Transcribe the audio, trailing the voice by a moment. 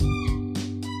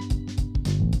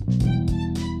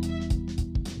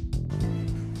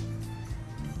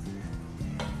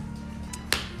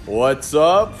What's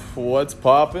up? What's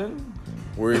poppin'?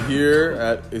 We're here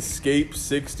at Escape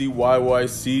 60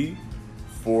 YYC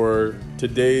for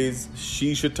today's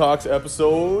Shisha Talks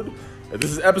episode. This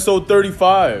is episode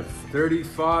 35.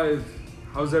 35.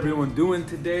 How's everyone doing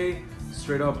today?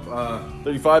 Straight up.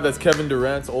 35, that's Kevin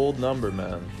Durant's old number,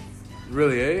 man.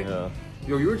 Really, eh? Yeah.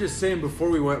 Yo, you were just saying before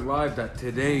we went live that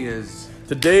today is...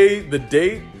 Today, the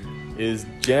date is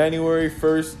January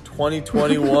 1st,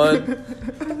 2021.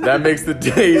 That makes the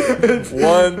date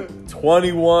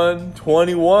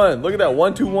 1/21/21. Look at that,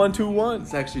 1/2/1/21.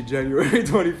 It's actually January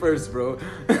 21st, bro.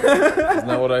 Isn't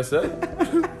that what I said?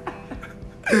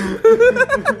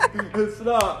 It's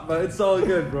not, but it's all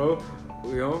good, bro.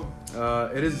 You know,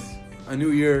 it is a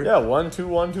new year. Yeah,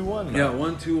 1/2/1/21. Yeah,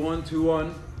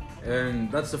 1/2/1/21.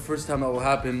 And that's the first time that will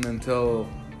happen until,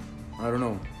 I don't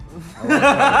know. Straight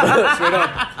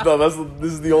up. No, this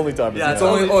is the only time. Yeah, It's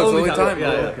only time.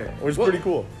 Yeah, bro. yeah. Okay. Which is pretty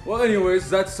cool. Well, anyways,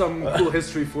 that's some cool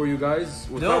history for you guys.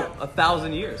 No,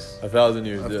 1,000 years. 1,000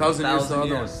 years. A Yeah. thousand years. 1,000 to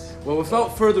years. Well,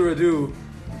 without further ado,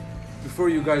 before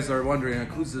you guys are wondering, like,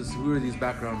 who's this? Who are these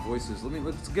background voices?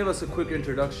 Let's give us a quick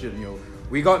introduction, yo.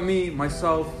 We got me,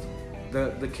 myself,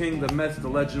 the king, the myth, the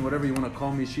legend, whatever you want to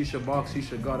call me, Shisha Box,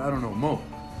 Shisha God, I don't know, Mo.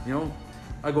 You know,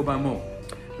 I go by Mo.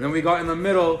 And then we got in the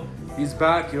middle. He's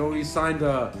back, yo. He signed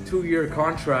a 2-year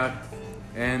contract,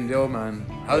 and yo, man,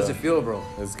 how does it feel, bro?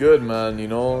 It's good, man. You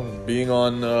know, being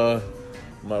on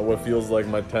my what feels like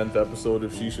my 10th episode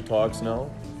of Shisha Talks now,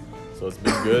 so it's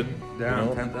been good. Damn,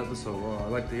 you know? 10th episode. Well, I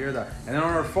like to hear that. And then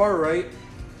on our far right,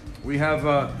 we have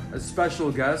a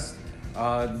special guest.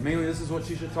 Mainly, this is what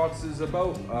Shisha Talks is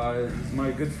about. He's my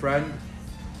good friend.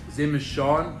 His name is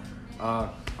Sean.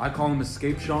 I call him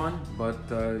Escape Sean, but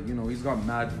you know, he's got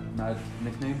mad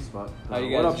nicknames. But How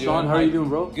you what guys up, Sean? How are you doing,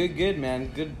 bro? Good,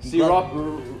 man. Good. See, Rob,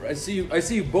 I see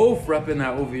you both repping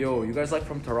that OVO. You guys like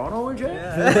from Toronto or Jay?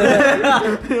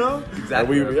 Yeah. You know?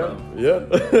 Exactly. Yeah.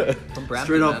 From Brampton,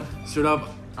 Straight up, man. straight up.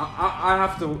 I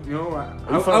have to, you know,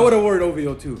 I from- would have worn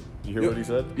OVO too. You hear what he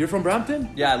said? You're from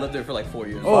Brampton? Yeah, I lived there for like 4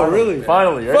 years. Oh, really?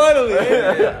 Finally, right? Finally,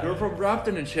 Yeah. You're from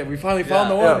Brampton and shit. We finally found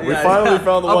the Yeah, one. we finally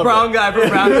found the A one. brown guy from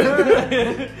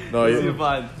Brampton. No, Easy to yeah,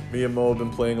 find. me and Mo have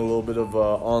been playing a little bit of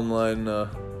online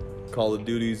Call of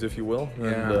Duties, if you will. And,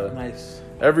 Yeah. Nice.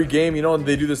 every game, you know,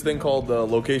 they do this thing called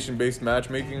location-based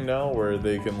matchmaking now, where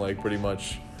they can like pretty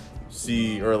much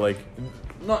see or like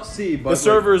Not see, but the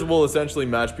servers will essentially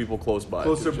match people close by.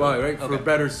 closer to each by, other. right? For Okay.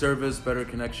 better service, better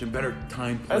connection, better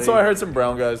time play. And so I heard some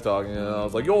brown guys talking, and I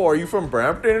was like, "Yo, are you from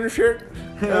Brampton and shit?"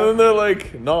 And then they're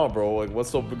like, "No, bro. Like,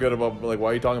 what's so good about like why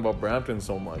are you talking about Brampton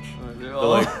so much?" They're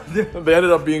like, they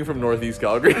ended up being from Northeast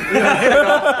Calgary.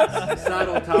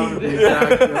 Saddletown to be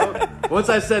exact. You know? Once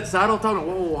I said Saddletown,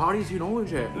 whoa, how do you know it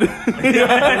yet?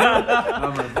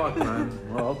 I'm like, fuck, man.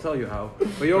 Well, I'll tell you how.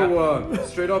 But yo,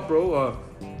 straight up, bro.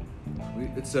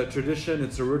 It's a tradition.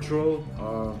 It's a ritual.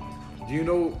 Do you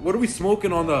know what are we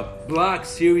smoking on the Black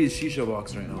Series Shisha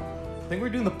Box right now? I think we're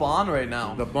doing the Bond right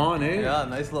now. The Bon, eh? Yeah,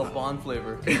 nice little Bond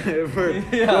flavor.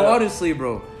 Yeah. No, honestly,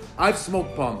 bro, I've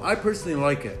smoked Palm. I personally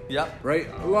like it. Yep. Right?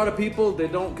 A lot of people, they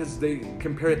don't because they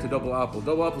compare it to Double Apple.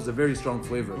 Double Apple is a very strong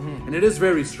flavor. And it is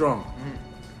very strong.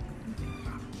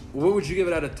 What would you give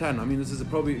it out of 10? I mean, this is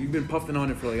probably, you've been puffing on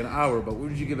it for like an hour, but what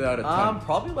would you give it out of 10?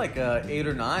 Probably like 8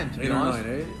 or 9. To be 8 or honest.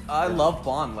 9, eh? I love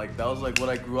Bond. Like that was like what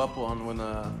I grew up on when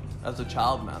as a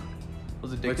child, man. I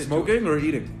was addicted Like to smoking or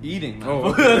eating? eating, man.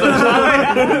 Oh, okay.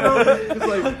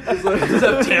 it's like Just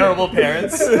have terrible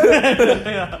parents.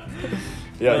 Yeah.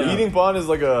 Yeah, eating Bond is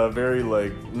like a very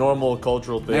like normal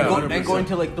cultural thing. Yeah, And 100%. going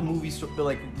to like the movie store, the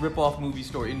like rip-off movie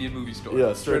store, Indian movie store.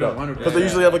 Yeah, straight up. 100%. But they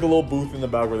usually have like a little booth in the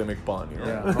back where they make Bond. You know?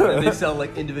 Yeah. And they sell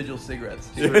like individual cigarettes.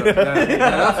 Too. Straight up.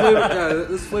 That flavor,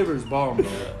 this flavor is bomb, bro.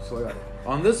 So yeah.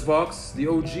 On this box, the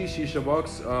OG Shisha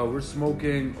Box, we're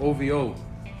smoking OVO.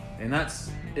 And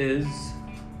is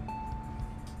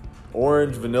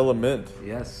Orange vanilla mint.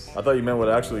 yes. I thought you meant what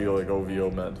actually like OVO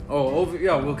meant. Oh,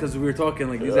 yeah, well, because we were talking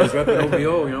like these guys repping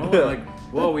OVO, you know? Like,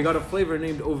 whoa, we got a flavor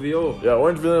named OVO. Yeah,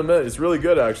 orange vanilla mint. It's really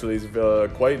good actually. It's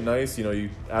quite nice. You know, you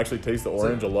actually taste the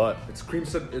orange a lot. It's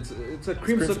it's a creamsicle,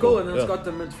 creamsicle, and then it's yeah. got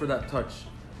the mint for that touch.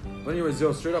 But anyways,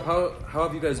 yo, straight up, how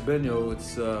have you guys been, yo?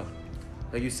 It's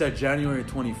like you said, January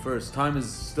 21st. Time is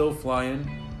still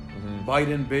flying.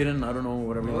 Biden, I don't know,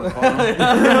 whatever you want to call him.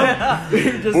 I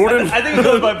think it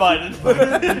goes by Biden.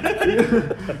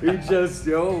 He just,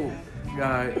 yo,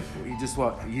 guy, he just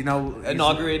what? You know,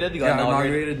 Inaugurated? He got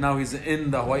inaugurated. Now he's in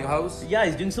the White House. Yeah,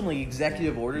 he's doing some like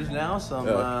executive orders now. Some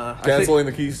Canceling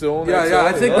the Keystone. Yeah,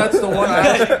 I think that's the one.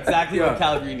 exactly Yeah. what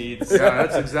Calgary needs. Yeah,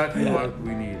 that's exactly what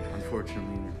we need,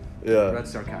 unfortunately. Yeah.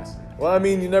 That's sarcastic. Well, I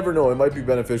mean, you never know. It might be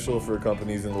beneficial for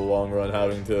companies in the long run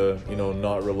having to,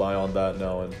 not rely on that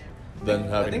now and then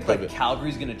having I think to pivot. like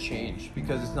Calgary's gonna change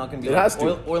because it's not gonna be It like has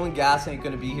to. oil and gas ain't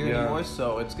gonna be here Yeah. anymore,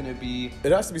 so it's gonna be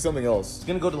It has to be something else. it's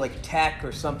gonna go to like tech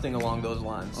or something along those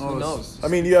lines. Oh, Who it's- knows? I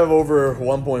mean, you have over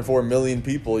 1.4 million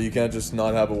people. You can't just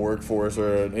not have a workforce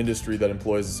or an industry that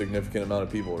employs a significant amount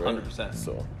of people, right? 100%.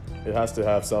 So it has to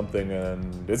have something,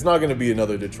 and it's not going to be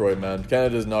another Detroit, man.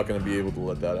 Canada's not going to be able to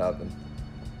let that happen.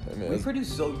 I mean, we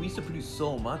used to produce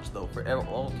so much though for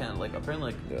all Canada. Like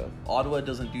apparently, like Yeah. Ottawa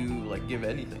doesn't do like give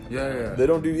anything. Yeah. they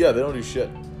don't do shit.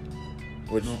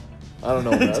 Which I don't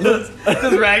know, man. Just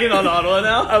ragging on Ottawa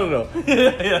now. I don't know.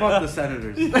 Fuck the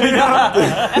Senators. Straight up,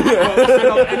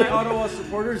 any Ottawa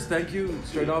supporters, thank you.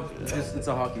 Straight up, it's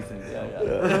a hockey thing.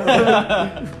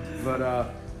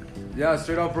 But yeah,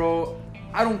 straight up, bro.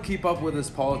 I don't keep up with this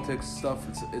politics stuff.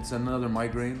 It's another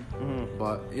migraine.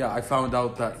 But yeah, I found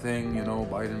out that thing.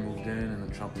 Biden moved in and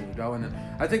then Trump moved out, and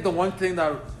then I think the one thing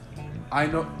that I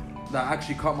know that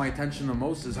actually caught my attention the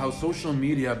most is how social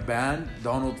media banned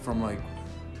Donald from like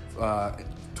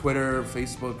Twitter,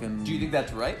 Facebook, and. Do you think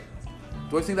that's right?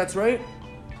 Do I think that's right?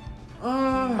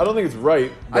 I don't think it's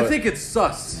right. I but- think it's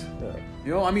sus.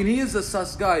 Yeah. I mean, he is a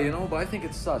sus guy, but I think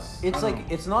it's sus. It's I don't like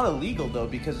know. it's not illegal though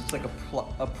because it's like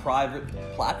a private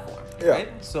platform, Yeah.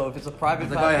 right? So if it's a private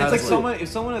The guy platform, it's has, like like- if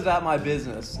someone is at my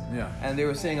business, Yeah. and they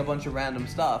were saying a bunch of random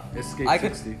stuff, Escape I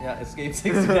could, 60. yeah, escape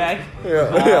 60 gang.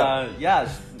 Yeah.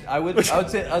 I would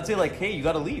say like, hey, you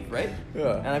gotta leave, right?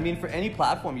 Yeah. And I mean, for any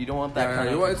platform, you don't want that Yeah, kind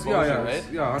yeah, of exposure, right?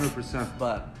 yeah, 100%.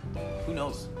 But who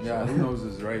knows? Yeah, who knows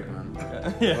is right, man.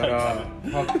 Yeah.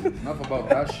 But fuck, enough about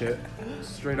that shit.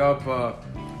 Straight up, I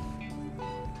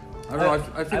don't know.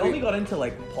 I think I only got into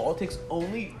like politics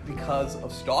only because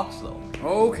of stocks, though.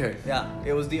 Oh, okay. Yeah,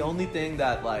 it was the only thing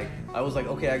that like I was like,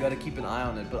 okay, I gotta keep an eye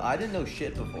on it, but I didn't know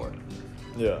shit before.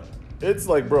 Yeah. It's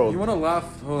like, bro. You want to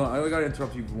laugh? Hold on, I gotta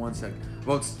interrupt you for 1 sec.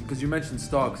 Because you mentioned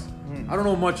stocks. I don't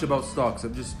know much about stocks.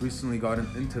 I've just recently gotten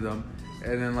into them,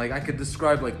 and then like I could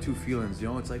describe like two feelings.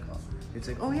 It's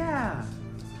like, oh yeah,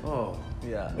 oh.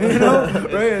 Yeah,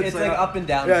 Right? It's like up and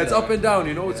down. Yeah, it's shit. up and down.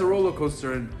 It's a roller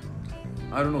coaster, and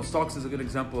I don't know. Stocks is a good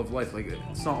example of life. Like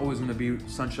it's not always gonna be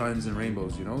sunshines and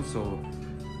rainbows. So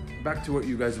back to what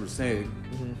you guys were saying.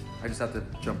 I just have to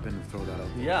jump in and throw that out.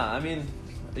 Yeah, I mean,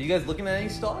 are you guys looking at any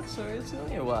stocks or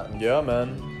recently or what? Yeah,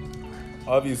 man.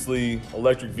 Obviously,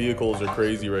 electric vehicles are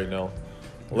crazy right now.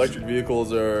 Electric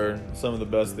vehicles are some of the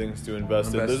best things to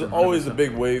invest in. Invest There's in, always a 100%.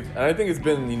 big wave, and I think it's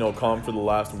been, calm for the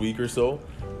last week or so,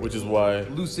 which is why,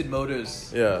 Lucid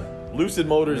Motors. yeah, Lucid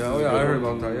Motors. Yeah, is oh a yeah, good I heard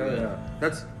one. about that. Yeah.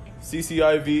 That's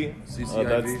CCIV. CCIV.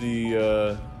 That's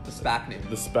the The SPAC name.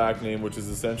 the SPAC name, which is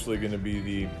essentially going to be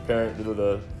the parent,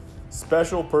 the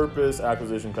special purpose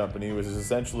acquisition company, which is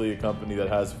essentially a company that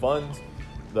has funds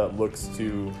that looks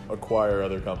to acquire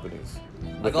other companies.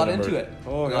 I got within a into merger. it.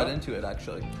 Oh, I got yeah? into it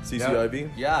actually.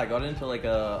 CCIV. Yeah, I got into like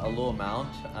a low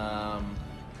amount. how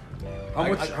I-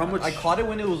 much. I, how much? I caught it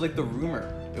when it was like the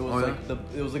rumor. It was Oh, yeah?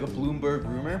 it was like a Bloomberg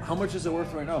rumor. How much is it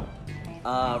worth right now?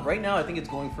 Right now, I think it's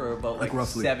going for about Like like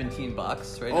roughly.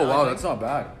 $17 right now. Oh I wow, think. that's not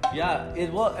bad. Yeah,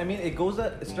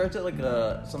 it starts at like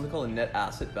something called a net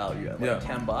asset value at like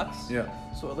Yeah. $10. Yeah.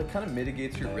 So it like kind of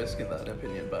mitigates your risk in that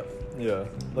opinion, but Yeah,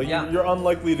 like Yeah. You're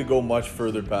unlikely to go much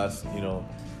further past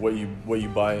what you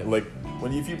buy. Like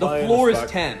if you the buy in a floor is SPAC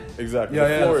 10. Exactly. Yeah,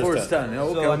 the yeah. floor The floor is is 10. Yeah,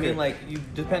 okay, So I okay. mean, like you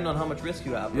depend on how much risk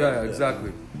you have. Yeah, right? yeah,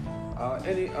 exactly.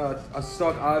 A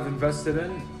stock I've invested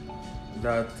in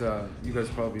that you guys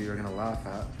probably are gonna laugh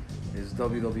at is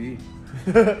WWE.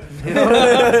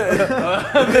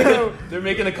 They're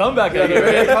making a comeback out Yeah,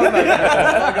 here. I'm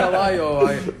not gonna lie, yo.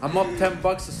 I'm up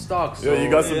 $10 a stock. So Yeah, you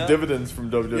got some Yeah. dividends from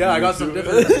WWE. Yeah, I got some too.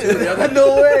 dividends too. The other,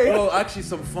 No way. Bro, actually,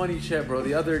 some funny shit, bro.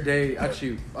 The other day,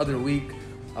 other week,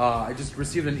 I just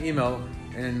received an email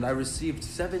and I received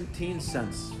 17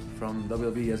 cents from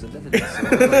WWE as a dividend. So I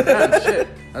was like, damn, shit.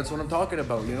 That's what I'm talking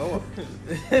about,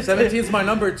 17 is my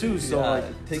number too, so Yeah, like,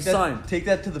 take it's that, a sign. Take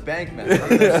that to the bank, man.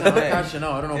 I'm cashing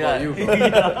out. I don't know about you, bro.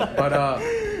 Yeah. But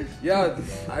yeah,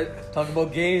 I Talk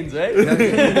about gains, right? you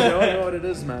know what it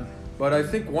is, man. But I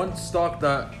think one stock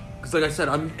that, because like I said,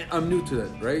 I'm new to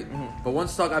it, right? But one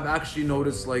stock I've actually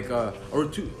noticed, like, or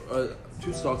two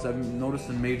stocks I've noticed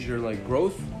in major like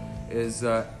growth is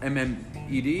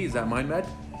MMED. Is that MindMed?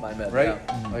 My bad. Right?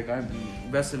 Yeah. Like I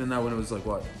invested in that when it was like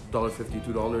what $1.50,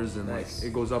 $2, and Nice. like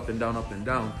it goes up and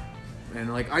down,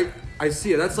 and like I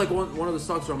see it. That's like one of the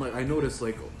stocks where I'm like I noticed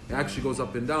like it actually goes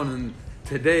up and down. And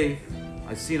today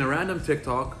I seen a random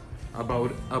TikTok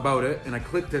about it, and I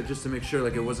clicked it just to make sure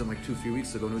like it wasn't like 2-3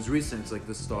 weeks ago. And it was recent. It's like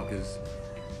this stock is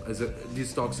these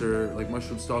stocks are like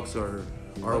mushroom stocks are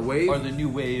a wave. Or the new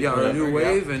wave. Yeah, or or a new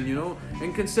whatever, wave, and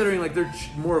and considering like they're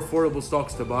more affordable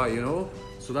stocks to buy,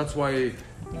 so that's why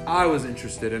I was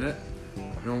interested in it.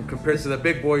 Compared to the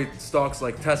big boy stocks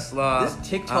like Tesla. This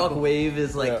TikTok Apple. wave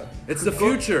is like It's the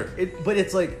future. But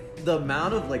it's like the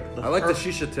amount of like the I like the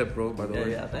shisha tip, bro. By the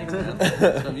way. Yeah, thanks, man.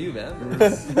 It's from you,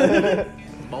 man.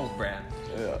 Both brand.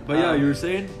 Yeah. But yeah, you were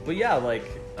saying. But yeah, like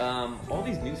all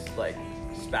these new like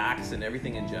SPACs and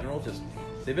everything in general, just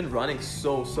they've been running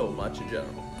so much in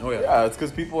general. Oh yeah. Yeah, it's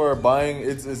because people are buying.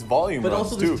 It's volume. But runs,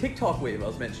 also too. this TikTok wave I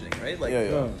was mentioning, right? Like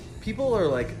Yeah. people are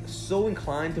like so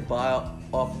inclined to buy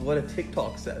off what a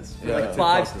TikTok says for Yeah. like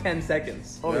 5-10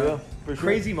 seconds. Oh yeah, for sure.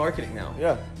 Crazy marketing now.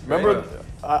 Yeah. Remember,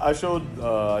 I showed.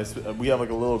 We have like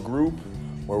a little group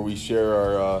where we share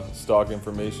our stock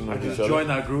information I with just each other. joined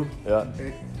that group. Yeah.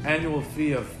 Annual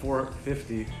fee of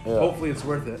 $450. Yeah. Hopefully it's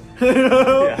worth it.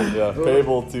 Yeah,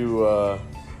 payable to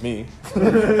me.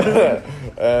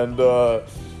 And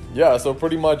yeah, so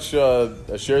pretty much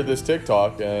I shared this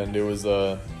TikTok, and it was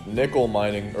a nickel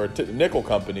mining or nickel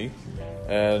company,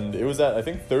 and it was at I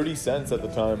think 30 cents at the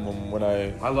time when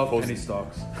I love posted. penny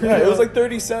stocks. Yeah, it was like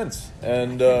 30 cents,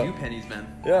 and You pennies, man.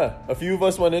 yeah, a few of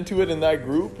us went into it in that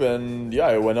group, and yeah,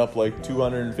 it went up like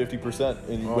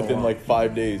 250% within wow. like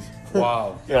 5 days.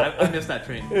 Wow. Yeah. I missed that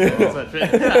train. I missed that train.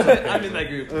 I'm in that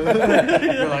group.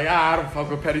 You're like, I don't fuck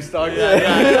with penny stocks.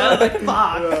 Yeah. I was like,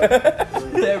 fuck.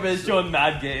 Everybody's showing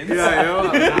mad gains.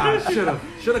 Shoulda,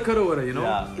 coulda, woulda,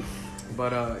 Yeah.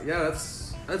 But yeah,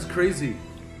 that's crazy.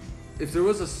 If there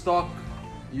was a stock,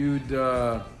 you'd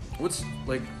what's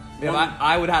like? If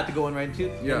I would have to go in right into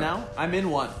Yeah. now. I'm in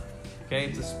one. Okay,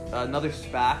 it's another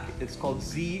SPAC. It's called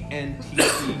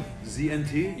ZNTE.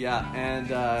 ZNT. Yeah, and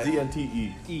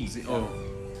ZNTE. E.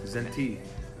 Zenti.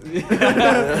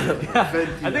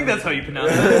 I think that's how you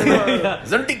pronounce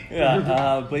it.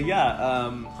 Yeah, but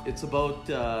yeah, it's about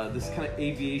this kind of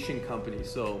aviation company.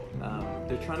 So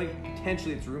they're trying to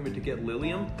potentially, it's rumored to get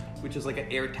Lilium, which is like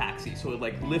an air taxi. So it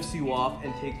like lifts you off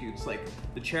and takes you. It's like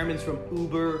the chairman's from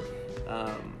Uber.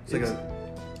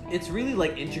 It's really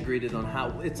like integrated on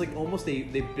how it's like almost they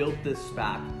built this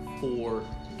SPAC for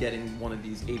getting one of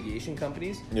these aviation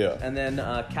companies. Yeah. And then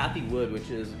Kathy Wood, which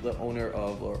is the owner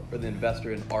of or the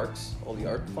investor in ARCs, all the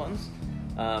ARC funds,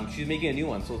 she's making a new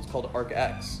one, so it's called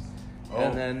ARC-X. Oh.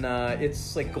 And then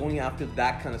it's like going after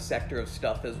that kind of sector of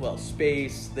stuff as well,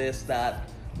 space, this, that,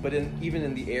 but even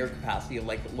in the air capacity of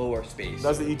like lower space.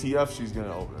 That's the ETF she's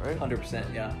gonna open, right?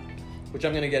 100%, yeah. Which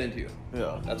I'm gonna get into.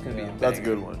 Yeah. That's gonna be a banger. That's a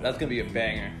good one. That's gonna be a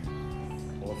banger.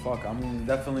 Well, fuck, I'm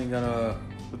definitely gonna.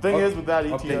 The thing is with that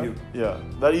I'll pay ETF, you. yeah,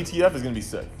 that ETF is gonna be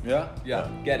sick. Yeah. Yeah,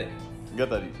 get it. Get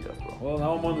that ETF, bro. Well,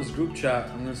 now I'm on this group chat.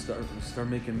 I'm gonna start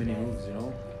making mini moves,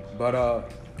 But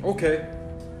okay,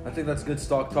 I think that's good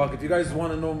stock talk. If you guys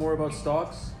want to know more about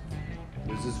stocks,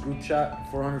 there's this group chat,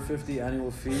 450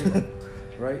 annual fee,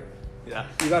 right? Yeah.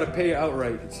 You gotta pay it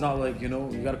outright. It's not like you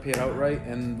gotta pay it outright.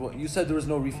 And what you said, there was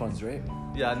no refunds, right?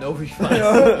 Yeah, no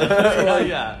refunds.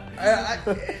 Yeah.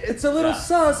 It's a little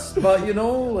sus, but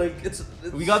like it's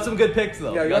We got some good picks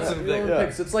though. Yeah, we got some good good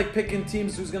picks. It's like picking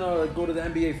teams who's gonna like, go to the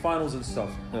NBA finals and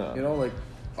stuff. Yeah. Like,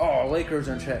 oh, Lakers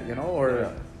and shit, or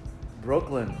Yeah.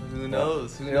 Brooklyn. Who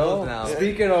knows? Who You knows know? now?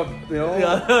 Speaking of,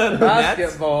 Yeah.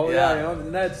 basketball, Nets? yeah, Yeah. the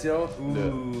Nets,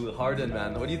 Ooh, Harden,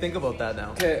 man. What do you think about that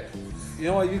now? Okay, you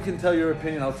know what? You can tell your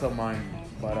opinion. I'll tell mine.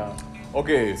 But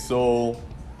Okay, so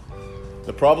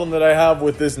the problem that I have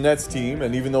with this Nets team,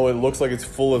 and even though it looks like it's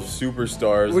full of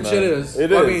superstars, which man, it is.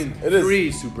 It I is. mean, It is.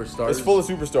 3 superstars. It's full of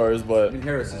superstars, but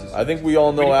Harris is. I think we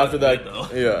all know Pretty after that. fucking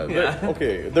good, Yeah. though. Yeah.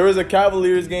 Okay. There was a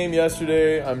Cavaliers game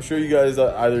yesterday. I'm sure you guys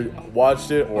either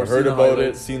watched it or Or heard seen the about it,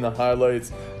 highlights. seen the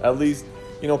highlights. At least,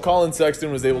 Colin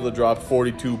Sexton was able to drop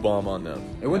 42 bomb on them.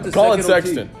 It went to Colin second OT.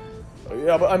 Sexton.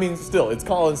 Yeah, but I mean, still, it's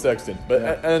Colin Sexton. But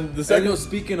Yeah. and the And, second.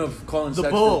 speaking of Colin The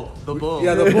Sexton, bull. The bull.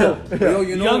 Yeah, the bull. Yo,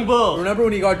 Young bull. Remember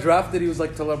when he got drafted? He was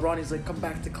like to LeBron. He's like, "Come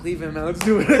back to Cleveland, man. Let's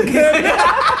do it again."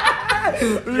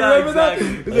 Remember that?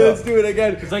 exactly. Let's do it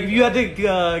again. It's like if you had to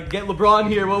get LeBron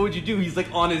here, what would you do? He's like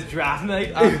on his draft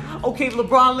night. Okay,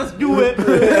 LeBron, let's do it. And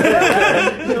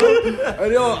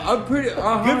I'm pretty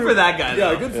Good for that guy,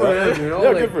 Yeah, though. good for Yeah. him.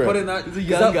 Yeah, good for him. putting that. He's a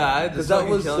young guy, because just that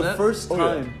fucking was killing the it. first Oh, yeah.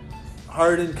 time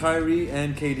Harden, Kyrie,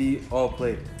 and KD all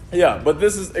played. Yeah, but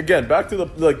this is again back to the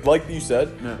like you said,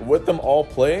 Yeah. with them all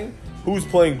playing, who's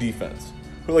playing defense?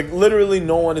 Like literally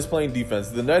no one is playing defense.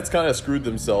 The Nets kind of screwed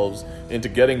themselves into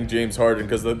getting James Harden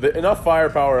because enough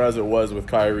firepower as it was with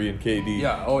Kyrie and KD.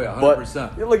 Yeah, oh yeah, But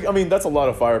 100%. that's a lot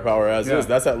of firepower as Yeah. is.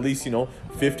 That's at least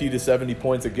 50 to 70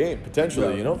 points a game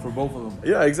potentially. for both of them.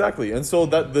 Yeah, exactly. And so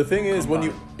that the thing is when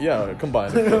you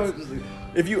combined. of course.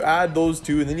 if you add those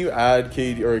two, and then you add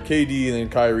KD and then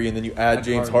Kyrie, and then you add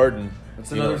James Harden.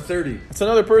 That's another 30. It's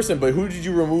another person, but who did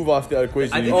you remove off that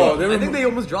equation? I think they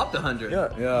almost dropped 100.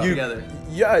 Yeah. Together.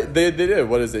 Yeah, they did.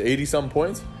 What is it, 80-some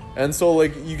points? And so,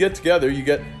 like, you get together, you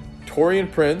get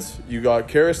Taurean Prince, you got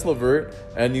Karis LeVert,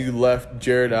 and you left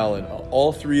Jared Allen.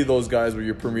 All three of those guys were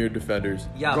your premier defenders.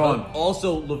 Yeah, Gone. but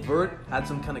also LeVert had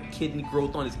some kind of kidney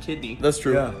growth on his kidney. That's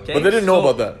true. Yeah. Okay, But they didn't know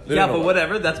about that.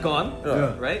 Whatever, that's gone.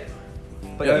 Yeah. Right?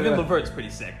 But Yeah, even yeah. LeVert's pretty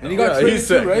sick. And he got Yeah, traded he's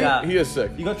sick, too, right? Yeah. He is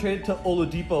sick. He got traded to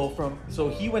Oladipo so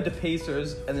he went to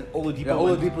Pacers, and then Oladipo Yeah,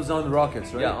 went Oladipo's on the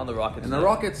Rockets, right? Yeah, on the Rockets. And the yeah.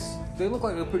 Rockets, they look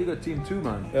like a pretty good team too,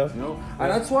 man. Yeah. You know,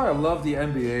 and that's why I love the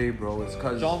NBA, bro. It's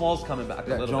because John Wall's coming back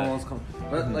a little John bit. Wall's coming.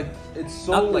 But like, it's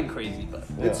so Not like crazy, but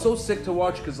It's so sick to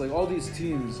watch because like all these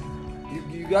teams,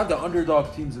 you got the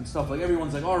underdog teams and stuff. Like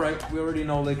everyone's like, all right, we already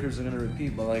know Lakers are gonna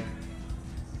repeat, but like,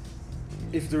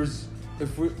 if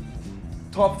we're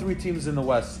top 3 teams in the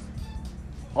West,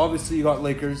 obviously you got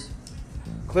Lakers.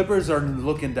 Clippers are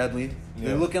looking deadly.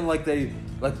 They're looking like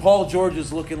Paul George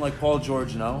is looking like Paul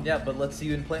George now. yeah. But let's see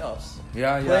you in playoffs.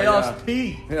 Yeah, Playoffs,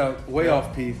 P. Yeah, way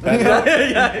off P.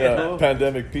 Yeah,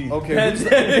 pandemic P. Okay,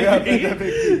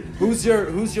 who's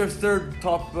your third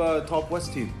top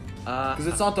West team? Because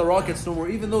it's not the Rockets no more,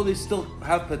 even though they still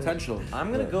have potential.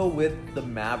 I'm gonna go with the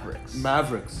Mavericks.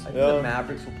 Mavericks. I think Yeah. the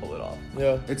Mavericks will pull it off.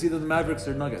 Yeah. It's either the Mavericks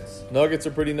or Nuggets. Nuggets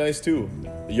are pretty nice too.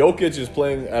 Jokic is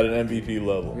playing at an MVP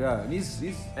level. Yeah, and he's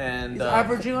And He's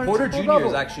averaging on a Porter Jr. triple-double.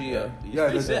 is actually he's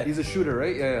pretty sick. he's a shooter,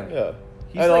 right? Yeah. Yeah.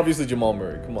 He's And like- obviously Jamal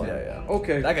Murray. Come on. yeah.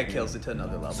 Okay. That guy kills it to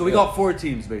another level. So we got 4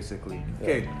 teams basically.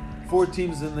 Okay, 4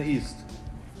 teams in the East.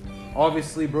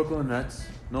 Obviously Brooklyn Nets,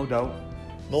 no doubt.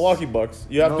 Milwaukee Bucks.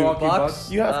 You have Milwaukee to. Bucks.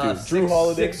 You have to. Drew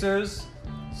Holiday. Sixers,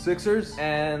 Sixers,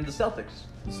 and the Celtics.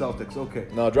 Celtics. Okay.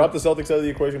 No, drop the Celtics out of the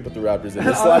equation. Put the Raptors in.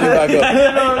 They're sliding back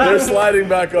up. They're sliding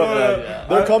back up, man.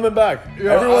 They're coming back.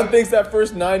 Yeah, Everyone thinks that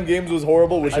first 9 games was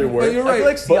horrible, which they were. but you're I feel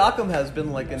right. like Siakam has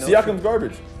been like a Siakam's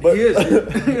garbage. But He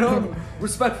is. You know,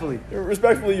 respectfully.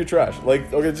 respectfully, you're trash.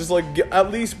 Like, okay, just like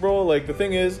at least, bro. Like the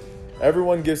thing is,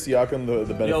 everyone gives Siakam the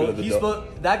benefit Yo, of the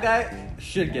doubt. that guy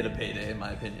should get a payday in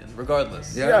my opinion,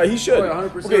 regardless. Yeah, he should.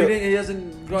 100%. Okay. He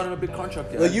hasn't gotten a big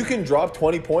contract yet. Like you can drop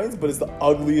 20 points, but it's the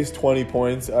ugliest 20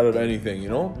 points out of anything, you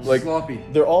know? Like Sloppy.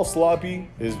 They're all sloppy.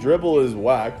 His dribble is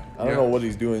whack. I don't Yeah. know what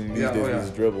he's doing these Yeah, days oh, with yeah. his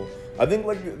dribble. I think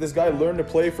like this guy learned to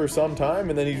play for some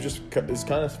time, and then he just is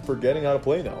kind of forgetting how to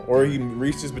play now, or he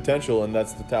reached his potential, and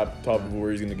that's the top of where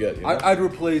he's gonna get. You know? I'd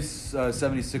replace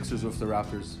 76ers with the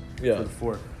Raptors Yeah. for the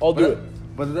 4. I'll do it.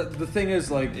 But the thing is,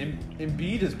 like,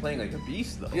 Embiid is playing like a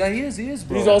beast though. yeah, he is,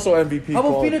 bro. He's also MVP. How about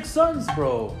quality. Phoenix Suns,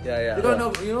 bro? Yeah. You don't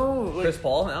know, like, Chris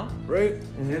Paul now. right?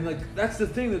 And like that's the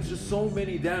thing. There's just so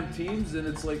many damn teams, and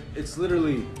it's like it's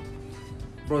literally,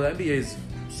 bro. The NBA is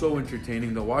so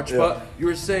entertaining to watch. Yeah. But you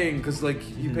were saying because like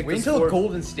you picked Wait this until four-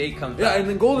 Golden State comes yeah, back. and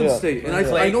then Golden Yeah. State, and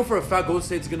Yeah. I know for a fact Golden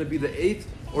State's gonna be the 8th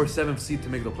or 7th seed to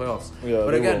make the playoffs. Yeah,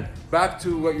 but they again, will. back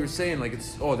to what you're saying, like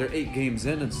they're 8 games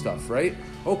in and stuff, right?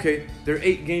 Okay, they're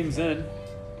 8 games in,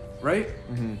 right?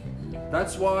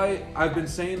 That's why I've been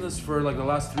saying this for like the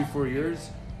last 3-4 years.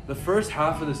 The first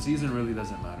half of the season really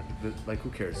doesn't matter. Like, who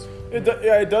cares? It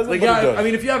doesn't. Like, but it does. I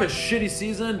mean, if you have a shitty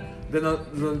season, then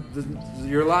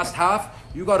your last half,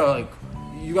 you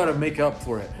gotta make up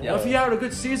for it. Yeah. Now, if you had a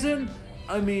good season,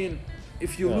 I mean,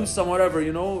 if you Yeah. lose some whatever,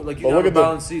 you know, like you But have look a at the-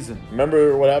 balanced season.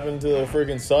 Remember what happened to the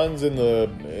freaking Suns in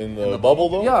the bubble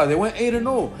though? Yeah, they went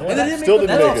 8-0, and they didn't Still make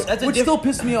the didn't make playoffs, it. That's a which diff- still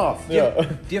pissed me off. Yeah.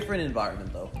 Different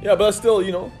environment though. Yeah, but that's still,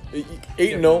 you know,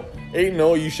 8-0.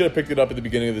 8-0, you should have picked it up at the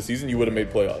beginning of the season. You would have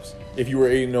made playoffs if you were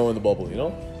 8-0 in the bubble, you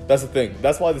know? That's the thing.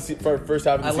 That's why the first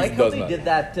half of the I season like how does they matter. did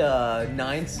that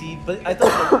 9 seed, but I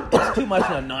thought like, it's too much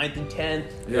now, 9th and 10th.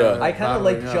 Yeah. I kind of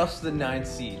like Yeah. just the 9th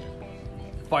seed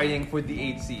fighting for the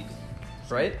 8th seed,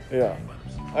 right? Yeah,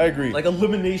 I agree. Like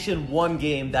elimination, 1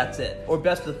 game, that's it, or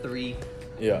best of 3.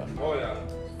 yeah, Oh yeah.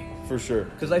 for sure.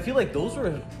 Because I feel like those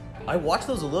were, I watched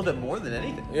those a little bit more than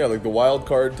anything. Yeah, like the wild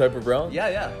card type of round.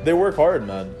 Yeah. They work hard,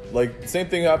 man. Like, same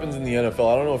thing happens in the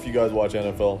NFL. I don't know if you guys watch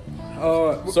NFL.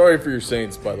 Uh, Sorry for your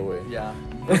Saints, by the way. Yeah.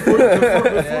 before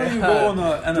you go on the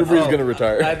NFL, Drew Brees is going to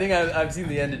retire. I think I've seen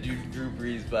the end of Drew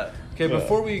Brees, but Okay, Yeah.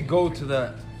 before we go to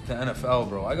the NFL,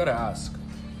 bro, I gotta ask: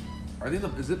 Are they?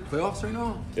 Is it playoffs right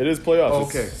now? It is playoffs. Oh,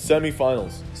 It's okay.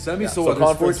 semifinals. Semi. Yeah. So what? There's 4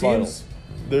 conference teams. finals.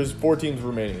 There's 4 teams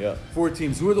remaining, yeah. 4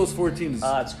 teams. Who are those 4 teams?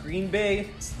 it's Green Bay.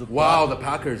 It's the wow, the Bucs.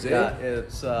 Packers, eh? Yeah,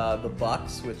 it's the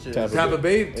Bucks, which is Tampa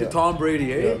Bay to Yeah. Tom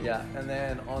Brady, eh? Yeah. Yeah, and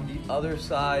then on the other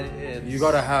side, it's You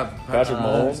gotta have Patrick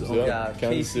Mahomes, oh, yeah. yeah,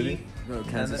 Kansas KC. City.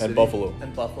 Kansas And City. Buffalo.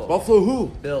 And Buffalo. Buffalo who?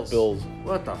 Bills. Bills.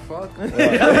 What the fuck?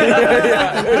 Exactly.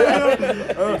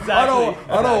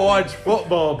 I don't watch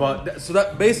football, but so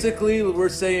that basically we're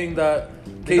saying that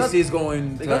KC is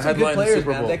going They to got some good headline the players,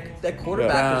 Super Bowl. man. That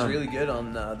quarterback Yeah. was really good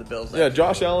on the Bills. Yeah,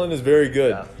 Josh Allen is very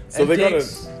good. Yeah. So And they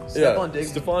Diggs, got Stephon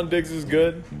Diggs. Stephon Diggs is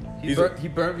good. He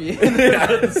burnt me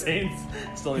out of the Saints.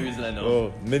 It's the only reason I know.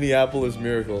 Oh, Minneapolis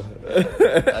Miracle.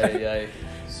 I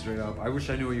Straight up, I wish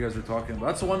I knew what you guys were talking about.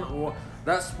 That's the one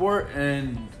that sport,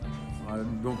 and I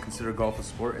don't consider golf a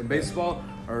sport. And baseball,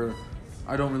 or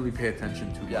I don't really pay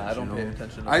attention to. Yeah, much, I don't you pay know?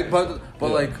 attention to But Yeah.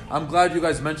 like, I'm glad you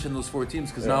guys mentioned those 4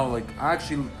 teams because Yeah. now like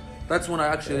that's when I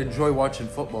actually enjoy watching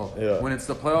football. Yeah. When it's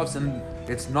the playoffs and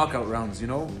it's knockout rounds, you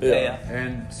know. Yeah.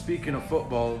 And speaking of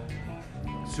football,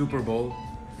 Super Bowl.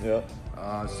 Yeah.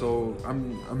 So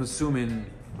I'm assuming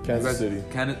Kansas City.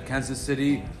 Kansas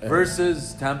City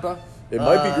versus Tampa. It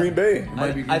might be Green Bay. It might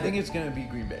be Green I Bay. think it's gonna be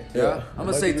Green Bay. Yeah, Yeah, I'm it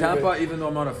gonna might say be Green Tampa, Bay. even though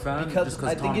I'm not a fan. Because just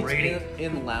I Tom think it's Brady.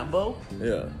 in Lambeau,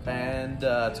 Yeah. and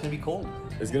it's gonna be cold.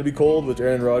 It's gonna be cold, which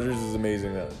Aaron Rodgers is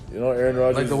amazing at. You know, Aaron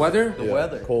Rodgers. Like the weather? The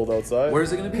weather. Cold outside.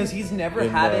 Where's it gonna be? Because he's never In,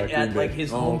 had it Green at Bay. like his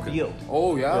home okay. field.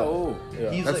 Oh yeah. Yeah. Oh,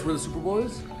 Yeah. He's that's like- where the Super Bowl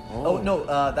is. Oh no,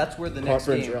 that's where the next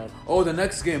Conference game. round. Oh, the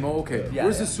next game. Oh, okay. Yeah,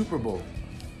 Where's yeah. the Super Bowl?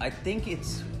 I think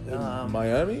it's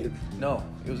Miami? no,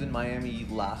 it was in Miami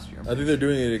last year. I think they're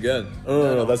doing it again. Oh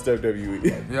no, No. that's WWE.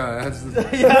 Yeah, that's the,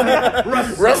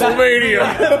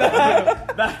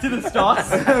 WrestleMania. Back to the stocks.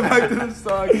 back to the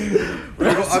stocks.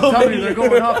 I'm telling you, they're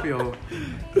going up, yo.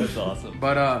 That's awesome.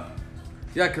 But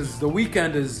yeah, because the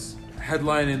weekend is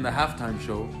headlining the halftime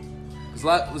show.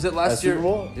 Was it last At year? Super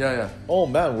Bowl? Yeah. Oh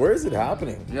man, where is it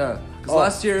happening? Because Oh,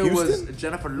 last year it was Houston?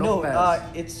 Jennifer No, Lopez.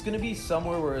 it's gonna be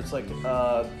somewhere where it's like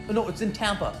no, it's in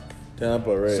Tampa.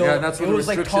 Tampa, right? So Yeah, that's it when the was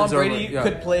like Tom restrictions are, Brady yeah.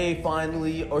 could play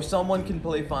finally, or someone can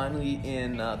play finally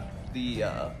in the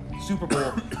Super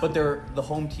Bowl, but they're the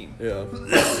home team. Yeah,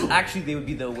 Actually, they would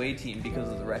be the away team because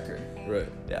of the record. right.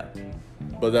 Yeah,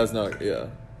 But that's not. Yeah,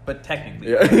 but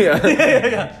technically, yeah, yeah.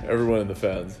 yeah. Everyone in the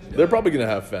fans. They're probably gonna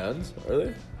have fans, are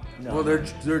they? No. Well,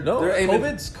 they're No, aiming.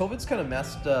 COVID's kind of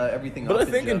messed everything But up.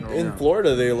 I think in general.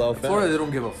 Florida they allow fans. Florida, they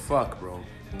don't give a fuck, bro.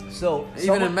 So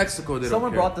Even in Mexico, they don't someone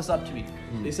care. brought this up to me.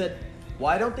 They said,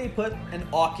 "Why don't they put an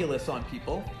Oculus on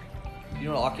people?" You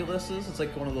know what Oculus is? It's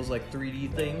like one of those like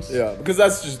 3D things. Yeah, because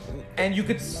that's just And you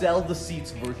could sell the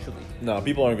seats virtually. no.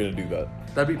 People aren't gonna do that.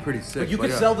 That'd be pretty sick. But you but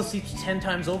could yeah. sell the seats 10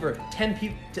 times over. 10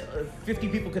 people, 50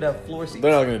 people could have floor seats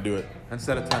They're not gonna do it.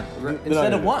 instead of 10.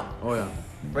 instead of gonna one. Oh yeah.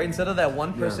 Right? Instead of that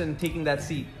one person taking that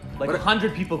seat, like But-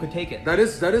 100 people could take it. That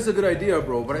is a good idea,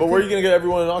 bro. But, But where are you gonna get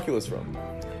everyone an Oculus from?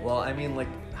 Well, I mean, like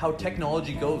how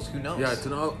technology goes, who knows? Yeah, to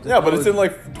know. Yeah, but it's in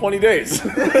like 20 days.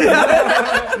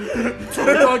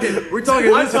 we're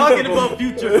talking. I'm this talking Super Bowl. about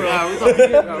future, bro.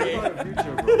 We're talking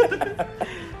future, bro.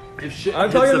 If shit I'm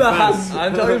hits talking the about fence.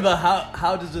 I'm talking about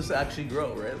how does this actually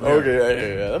grow, right? Like,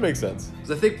 Okay, yeah, that makes sense.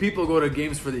 'Cause I think people go to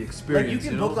games for the like experience. you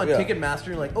can know? book on Yeah. Ticketmaster,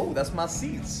 and like, oh, that's my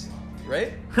seats,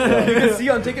 right? You can see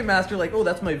on Ticketmaster, like, oh,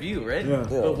 that's my view, right? Yeah.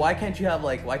 Yeah. But why can't you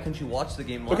watch the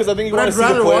game live? Because I think you But want I'd to see the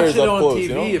rather watch players it up on close. TV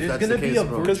You know? if there's that's gonna the be case, a bro.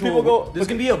 virtual. Because people go- there's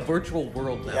gonna be a virtual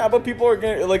world now. Yeah, but people are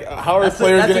gonna like. How are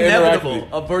players that's gonna interact inevitable.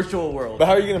 with you? A virtual world. But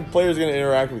how are you gonna players gonna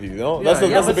interact with you? You know, that's the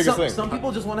yeah, that's the but biggest some, thing. some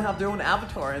people just want to have their own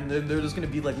avatar, and they're just gonna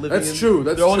be like living That's in true,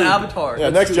 that's their own true. avatar. Yeah,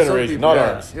 That's next true, some generation, people- not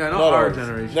yeah. ours. Yeah, not our ours.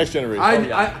 generation. Next generation.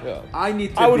 yeah. I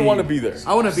need to. I would want to be there.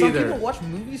 I want to be Some there. people watch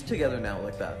movies together now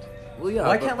like that. Well, yeah.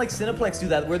 Why but- can't like Cineplex do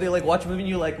that, where they like watch a movie and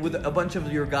you like with a bunch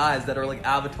of your guys that are like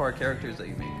avatar characters that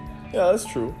you make? Yeah, that's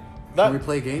true. Can we That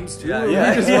play games too? Yeah, Or yeah.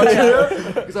 we just watch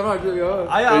it? Because I'm not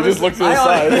really. you just look to the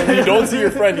side and you don't see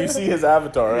your friend. You see his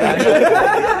avatar.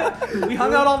 We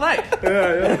hung out all night.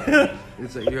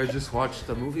 It's like you guys just watched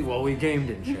the movie while we gamed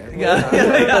and shit. Yeah.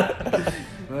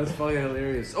 That's fucking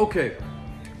hilarious. Okay.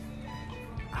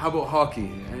 How about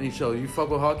hockey? NHL, you fuck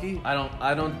with hockey? I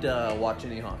don't watch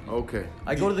any hockey. Okay.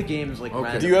 I go to the games like Okay.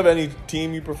 random. Do you have any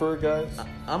team you prefer, guys?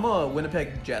 I'm a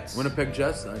Winnipeg Jets. Winnipeg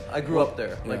Jets? I grew up there.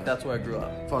 Yeah. Like that's where I grew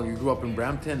up. Fuck, you grew up in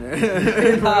Brampton.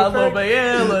 I love it,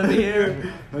 yeah, love it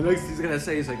here. The next he's gonna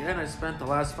say, he's like, and I spent the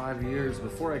last 5 years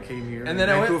before I came here And in then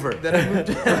Vancouver. I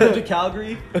moved to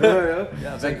Calgary. yeah.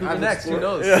 Yeah, It's like, Vancouver I was next. Who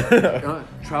exploring- knows?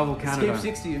 Travel Canada.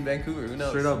 Escape 60 in Vancouver. Who knows?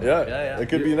 Straight up. Yeah, Yeah. it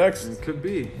could be next. It could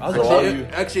be. I was So actually-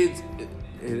 how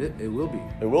It will be.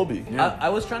 It will be. Yeah. I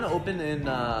was trying to open in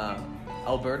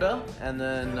Alberta, and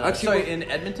then Actually, in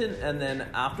Edmonton, and then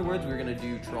afterwards we were gonna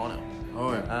do Toronto.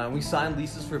 Oh yeah. We signed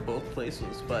leases for both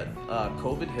places, but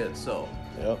COVID hit, so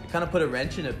Yep. it kind of put a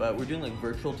wrench in it. But we're doing like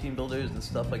virtual team builders and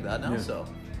stuff like that now, Yeah. so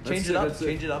That's change it up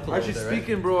a Actually, little bit.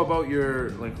 speaking, bro, about your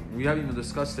like, we haven't even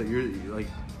discussed it. You're like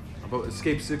a about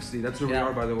Escape 60. That's where we Yeah.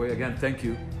 are, by the way. Again, thank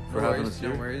you for No having worries, us no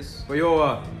here. worries. But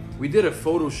yo, we did a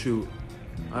photo shoot.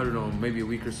 I don't know, maybe a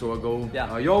week or so ago.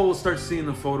 Yeah. Y'all will start seeing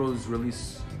the photos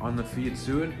released on the feed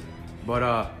soon.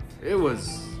 But it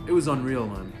was unreal,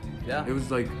 man. Yeah. It was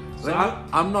like So-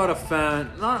 I'm not a fan.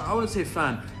 I wouldn't say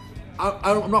fan.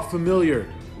 I'm not familiar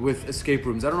with escape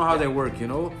rooms. I don't know how they work, you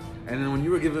know. And then when you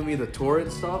were giving me the tour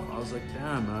and stuff, I was like,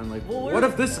 damn, man. Like, Well, what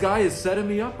if this guy is setting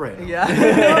me up right now?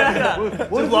 Yeah. What Just if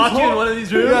this lock you in whole- one of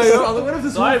these rooms. Yeah, yo, what if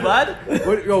this Sorry, whole-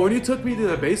 bud. When you took me to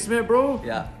the basement, bro.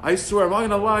 Yeah. I swear, I'm not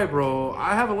gonna lie, bro.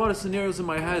 I have a lot of scenarios in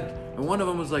my head, and one of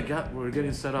them was like, yeah, we're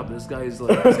getting set up. This guy's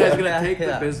gonna take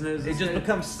the business. It just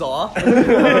becomes Saw. He's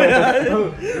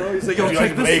like, yo, You check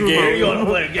like this play room game? out. You wanna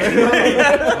play a game?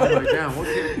 I'm like,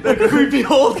 damn, The creepy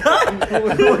old guy.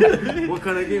 what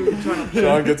kind of game are you trying to play?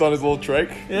 Sean gets on his little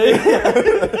trike. You're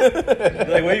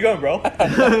like, where you going, bro?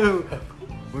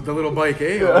 With the little bike,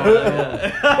 eh?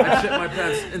 I shit my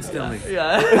pants instantly.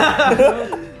 Yeah.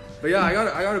 But yeah, I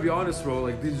gotta be honest, bro.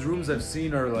 Like these rooms I've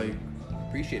seen are like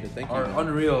Appreciate it. Thank you. are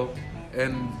unreal,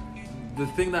 and the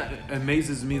thing that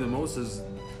amazes me the most is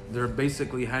they're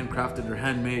basically handcrafted, they're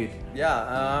handmade. Yeah,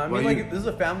 I Well, mean, like you- this is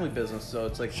a family business, so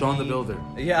it's like Sean the me- Builder.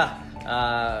 Yeah,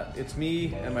 it's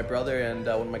me and my brother and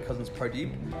one of my cousins,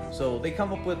 Pardeep. So they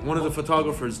come up with One of the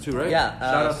photographers too, right? Yeah,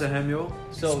 Shout out to him, yo.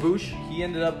 So Spoosh. he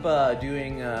ended up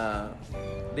doing.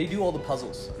 They do all the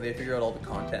puzzles. They figure out all the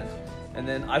content, and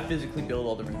then I physically build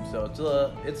all the rooms. So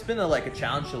it's been a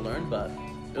challenge to learn, but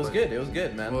it was good. It was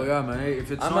good, man. Well, yeah, man. Hey, if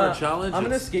it's not a challenge, I'm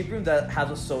an it's- escape room that has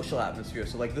a social atmosphere.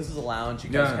 So like this is a lounge. You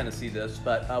guys Yeah. kind of see this,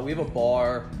 but we have a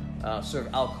bar, serve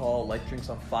alcohol, light drinks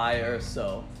on fire.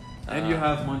 So. and you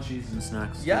have munchies and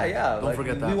snacks. Yeah, too. yeah. Don't like,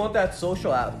 forget that. We want that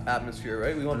social atmosphere,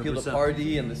 right? We want people to 100%.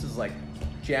 party, and this is like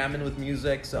jamming with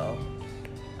music. So.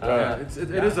 Yeah, it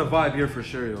is a vibe here for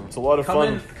sure, yo. It's a lot of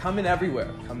fun. Coming everywhere.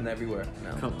 Coming everywhere.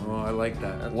 now. Oh, I like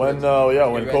that. That's When what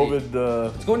when Get ready.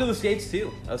 COVID It's going to the States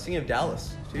too. I was thinking of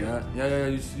Dallas too. Yeah.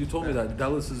 You told me that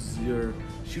Dallas is your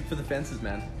Shoot for the fences,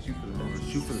 man. Shoot for the fences.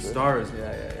 shoot for the stars.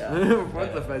 Yeah.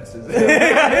 Fuck the fences.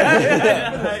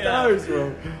 Yeah. Stars,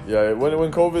 bro. yeah,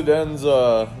 when COVID ends,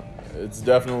 it's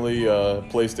definitely a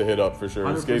place to hit up for sure.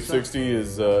 100%. Escape 60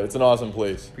 is it's an awesome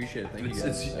place. Appreciate it. Thank you It's,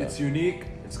 guys. it's unique.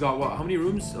 It's got what? How many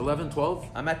rooms? 11, 12?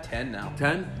 I'm at 10 now.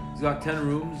 10? It's got 10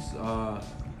 rooms.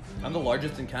 I'm the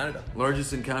largest in Canada.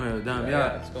 Largest in Canada. Damn,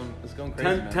 It's going crazy,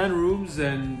 10, man. 10 rooms,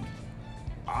 and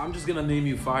I'm just gonna name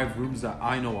you 5 rooms that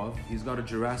I know of. He's got a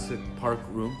Jurassic Park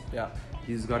room. Yeah.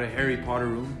 He's got a Harry Potter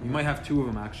room. You might have 2 of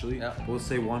them actually. Yeah. We'll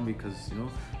say 1 because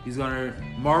he's got a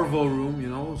Marvel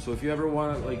room. So if you ever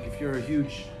want to, like, if you're a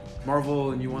huge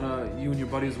Marvel and you and your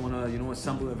buddies wanna,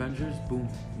 assemble Avengers, boom,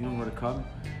 you know where to come.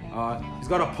 He's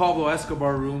got a Pablo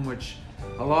Escobar room, which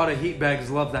a lot of heat bags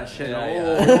love that shit.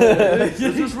 Is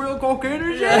this real cocaine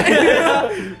or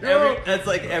shit? That's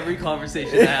like every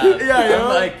conversation I have. Yeah. I'm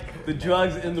like, the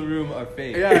drugs in the room are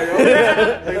fake. Like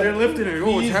they're lifting it. Oh,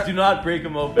 Please do not break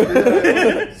them open.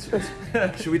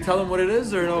 Should we tell them what it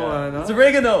is or no? No? It's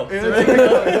oregano. It's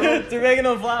oregano. It's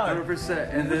oregano flour.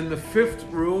 100%. And then the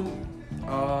 5th room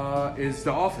is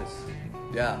the office,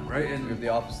 Yeah. right? We have And the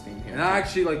office theme here. and I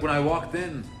actually, like, when I walked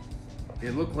in,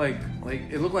 it looked like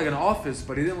an office,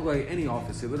 but it didn't look like any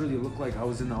office. It literally looked like I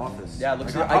was in the office. Yeah, it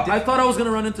looks Like, like- I thought I was gonna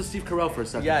run into Steve Carell for a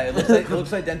second. Yeah, it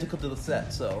looks identical to the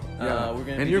set. So Yeah. we're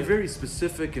gonna. and be you're doing- very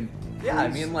specific and. Yeah, I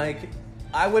mean, like,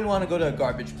 I wouldn't want to go to a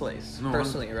garbage place No,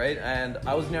 personally, right? And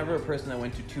I was never a person that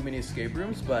went to too many escape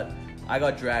rooms, but I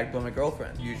got dragged by my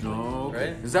girlfriend usually, No, okay.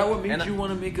 right? Is that what made And you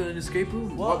want to make an escape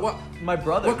room? Well, what my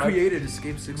brother. What created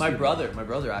Escape 60? My brother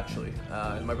actually.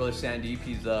 My brother Sandeep,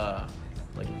 he's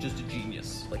like just a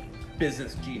genius, like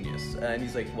business genius, and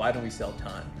he's like, why don't we sell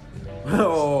time?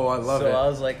 Oh, I love so it. I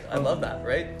was like, I love that,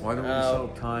 right? Why don't we sell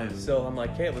time? So I'm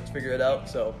like, hey, let's figure it out.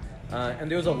 So, and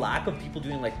there was a lack of people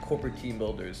doing like corporate team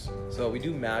builders. So we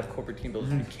do mad corporate team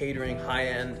builders. We do catering, high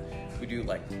end. We do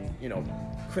like,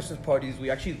 Christmas parties. We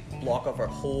actually block off our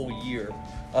whole year.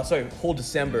 Whole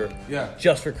December. Yeah.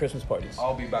 Just for Christmas parties.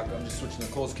 I'll be back. I'm just switching the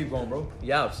clothes. Keep going, bro.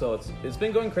 Yeah, so it's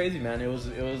been going crazy, man. It was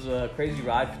a crazy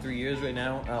ride for 3 years right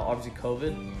now. Obviously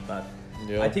COVID, but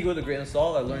Yeah. I take it with a grain of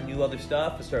salt. I learned new other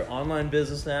stuff. I started online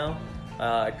business now.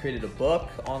 I created a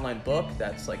online book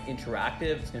that's like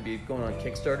interactive. It's gonna be going on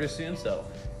Kickstarter soon. So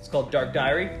it's called Dark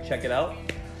Diary. Check it out.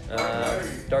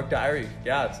 Dark Diary.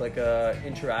 Yeah, it's like a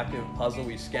interactive puzzle.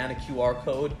 We scan a QR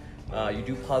code. You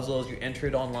do puzzles. You enter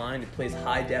it online. It plays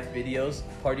high def videos.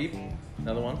 Pardeep,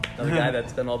 another guy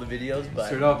that's done all the videos. But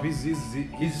Straight up,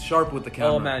 he's sharp with the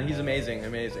camera. oh man, he's amazing.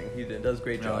 He does a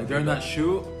great Yeah, job. like during that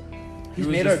shoot, He's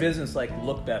was made just- our business like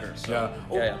look better. So Yeah.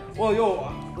 Oh, yeah.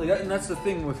 Well, like, and that's the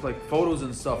thing with like photos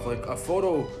and stuff. Like a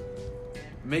photo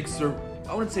makes or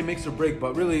I wouldn't say makes or break,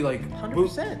 but really like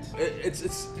 100%.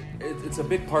 It's a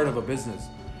big part of a business,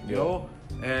 you know.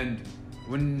 And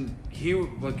when he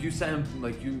like you sent him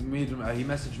like you made him, he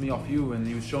messaged me off you and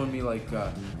he was showing me like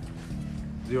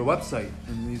your website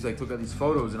and he's like look at these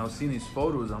photos and I was seeing these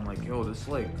photos. I'm like, yo, this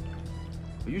like.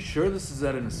 Are you sure this is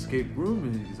at an escape room?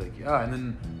 And he's like, yeah. And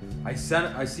then I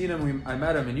seen him, I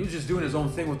met him, and he was just doing his own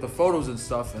thing with the photos and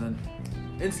stuff. And then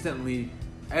instantly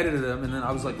edited them. And then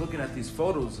I was like looking at these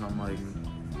photos, and I'm like,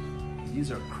 these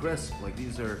are crisp. Like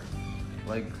these are,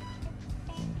 like,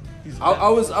 I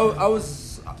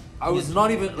was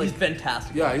not even like. He's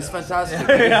fantastic. Yeah, he's fantastic.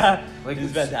 Yeah. Like He's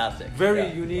it's fantastic. Very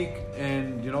Yeah. unique,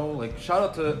 and you know, like shout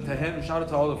out to him. Shout out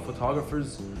to all the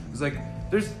photographers. It's like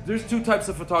there's two types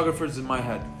of photographers in my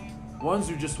head. Ones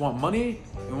who just want money,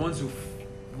 and ones who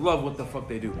love what the fuck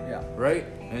they do. Yeah. Right.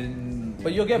 And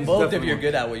But you'll get he's both if definitely you're one.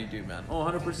 good at what you do, man. Oh,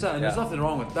 100%. And there's Yeah. nothing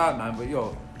wrong with that, man. But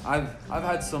yo, I've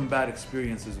had some bad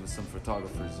experiences with some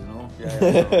photographers, you know.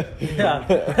 Yeah.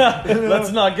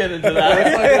 Let's not get into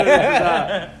Let's not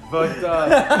that. get into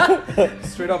that. But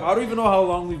straight up, I don't even know how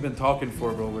long we've been talking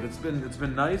for, bro. But it's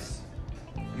been nice.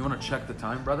 You want to check the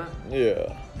time, brother?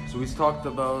 Yeah. So we talked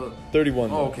about. 31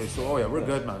 Oh, minutes. okay. So yeah, we're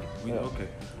good, man. Yeah. Okay.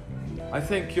 I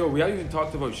think we haven't even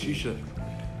talked about shisha,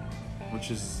 which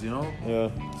is Yeah.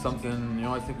 something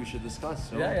I think we should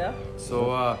discuss. You know? Yeah.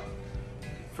 So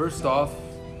first off,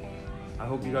 I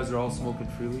hope you guys are all smoking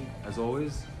freely as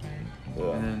always.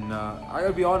 Yeah. And I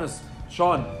gotta be honest,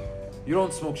 Sean, you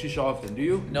don't smoke shisha often, do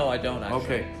you? No, I don't actually.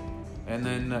 Okay. And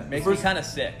then Makes me kind of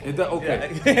sick. okay.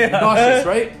 Yeah. Nauseous,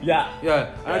 right? Yeah.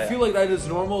 Yeah, and I Yeah, feel like that is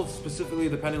normal, specifically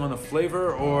depending on the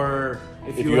flavor or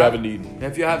If you haven't eaten.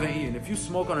 If you haven't eaten, if you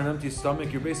smoke on an empty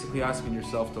stomach, you're basically asking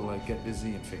yourself to like get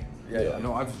dizzy and faint. Yeah. You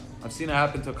know, I've seen it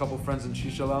happen to a couple friends in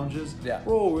shisha lounges. Yeah.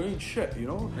 Bro, we ain't shit. You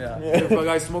know. Yeah. If a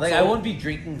guy smokes, Like I won't be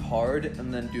drinking hard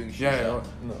and then doing shisha. Yeah.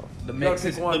 No. The You mix gotta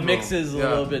is pick one, the bro. mix is a Yeah.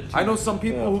 little bit. Too, I know some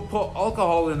people Yeah. who put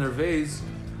alcohol in their vase,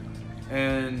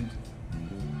 and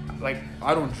like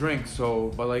I don't drink,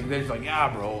 so but like they're like, yeah,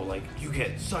 bro, like you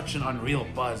get such an unreal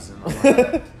buzz,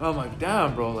 and I'm like,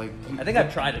 damn, bro, like I think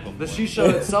I've tried it before. the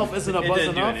shisha itself isn't a It buzz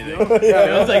didn't do enough. anything. You know?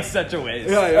 Yeah, it was like such a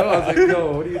waste. Yeah, I was like,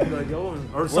 yo, what do you like, yo?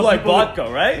 Or We're some like people- vodka,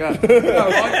 right? Yeah,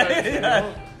 vodka, you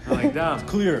know? I'm like, damn.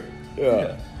 Clear.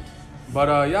 Yeah. But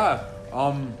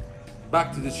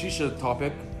back to the shisha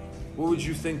topic. What would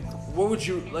you think? What would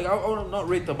you like? I want to not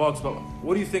rate the box, but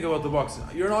what do you think about the box?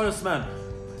 You're an honest man.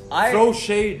 Throw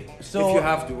shade So, if you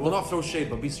have to. Well, not throw shade,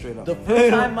 but be straight up. The first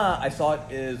time I saw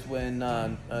it is when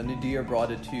Nadir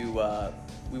brought it to.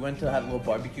 We went to have a little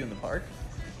barbecue in the park,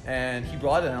 and he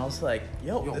brought it, and I was like,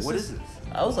 "Yo, what is this?"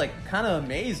 I was like kind of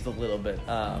amazed a little bit.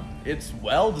 It's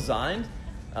well designed.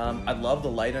 I love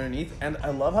the light underneath, and I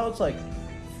love how it's like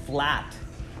flat.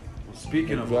 Well,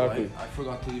 speaking Exactly. of, I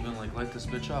forgot to even like light this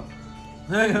bitch up.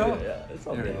 Yeah, it's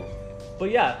There okay. you go.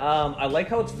 But yeah, I like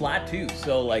how it's flat too.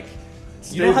 So like,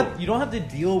 Stable. you don't have to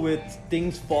deal with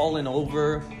things falling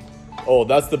over. Oh,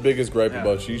 that's the biggest gripe Yeah.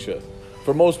 about shisha.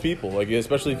 For most people, like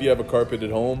especially if you have a carpet at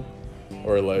home,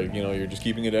 or like you're just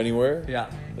keeping it anywhere. Yeah.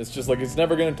 It's just like it's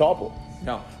never gonna topple.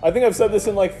 No. I think I've said this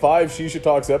in like 5 Shisha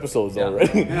Talks episodes Yeah.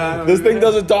 already. Yeah, I know, This thing yeah.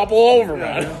 doesn't topple over,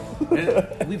 Yeah, man.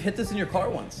 And- We've hit this in your car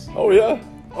once. Oh yeah.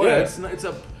 Oh yeah, it's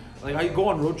a like I go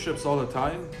on road trips all the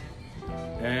time,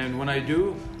 and when I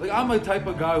do, like I'm a type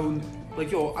of guy who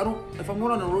like if I'm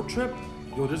going on a road trip,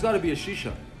 there's got to be a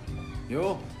shisha,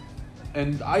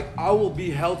 and I will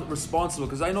be held responsible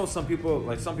because I know some people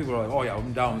are like, oh yeah,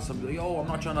 I'm down. Some like, I'm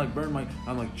not trying to like burn my.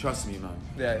 I'm like, trust me, man.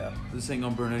 Yeah. This ain't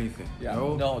gonna burn anything. Yeah. You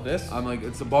know? No, this. I'm like,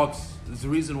 it's a box. There's a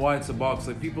reason why it's a box.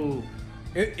 Like people,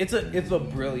 It's a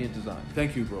brilliant design.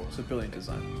 thank you, bro. It's a brilliant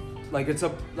design. Like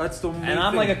that's the main And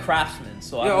I'm thing. like a craftsman,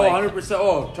 so yeah, I'm like, 100%.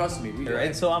 Oh, trust me.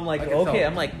 right? So I'm like, I can okay, tell.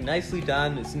 I'm like nicely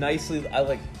done. It's nicely. I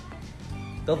like.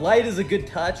 The light is a good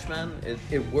touch, man.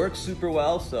 It works super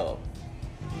well. So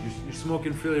You're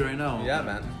smoking freely right now. yeah,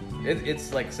 man.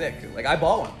 It's like sick. Like I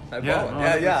bought one. I Yeah, bought one. no,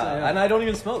 Yeah, 100%, yeah. yeah. And I don't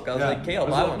even smoke. I was like, okay, I'll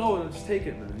buy one. No, just take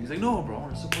it, man. He's like, no, bro, I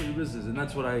want to support your business, and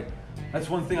that's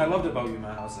one thing I loved about you,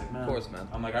 man. I was like, man, Of course, man.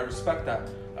 I'm like, I respect that.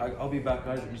 I'll be back,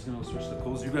 guys. I'm just gonna switch the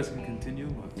codes. You guys can continue,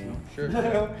 but Sure.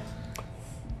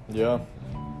 Yeah.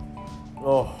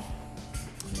 Oh.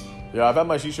 Yeah, I've had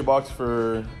my shisha box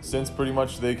since pretty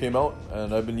much they came out,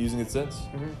 and I've been using it since.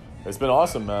 It's been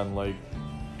awesome, man. Like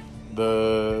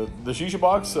the shisha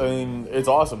box, I mean, it's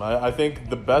awesome. I think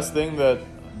the best thing that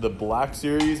the Black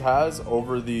Series has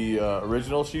over the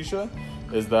original shisha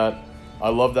is that I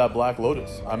love that Black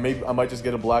Lotus. I might just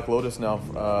get a Black Lotus now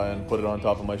and put it on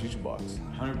top of my shisha box.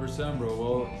 100%, bro.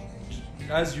 Well,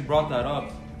 as you brought that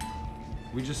up,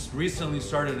 we just recently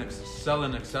started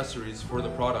selling accessories for the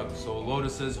product. So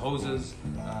lotuses, hoses,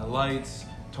 lights,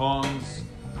 tongs,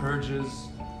 purges,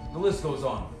 the list goes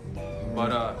on.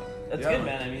 But That's good,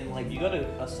 man. I mean, like, you got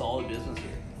a solid business here.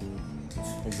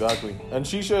 Exactly. And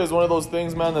shisha is one of those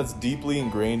things, man, that's deeply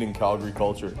ingrained in Calgary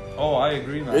culture. Oh, I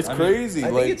agree, man. It's crazy. I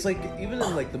like, think it's like, even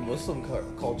in like the Muslim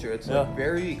culture, it's like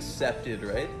very accepted,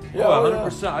 right? yeah, Oh, yeah.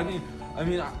 100%. I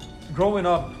mean, growing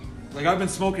up, like I've been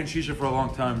smoking shisha for a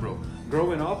long time, bro.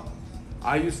 Growing up,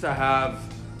 I used to have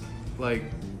like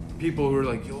people who were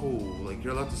like, "Yo, like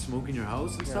you're allowed to smoke in your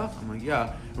house and stuff." I'm like,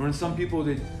 "Yeah." Or then some people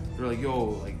they're like, "Yo,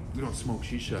 like we don't smoke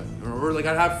shisha." Or like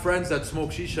I'd have friends that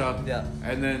smoke shisha, Yeah.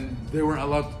 and then they weren't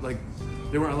allowed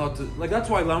to. Like that's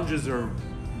why lounges are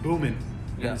booming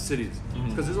in Yeah. the cities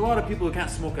because there's a lot of people who can't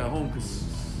smoke at home because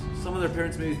some of their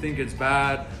parents maybe think it's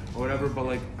bad or whatever. But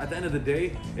like at the end of the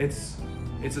day,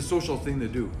 it's a social thing to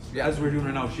do. Yeah. As we're doing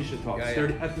right now, Shisha Talks, Yeah, yeah.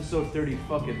 30, episode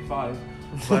 35.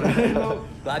 But you know,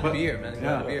 Glad to be here, man.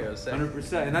 Glad to be here. I was saying.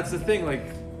 100%. And that's the thing, like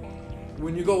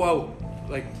when you go out,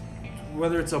 like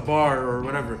whether it's a bar or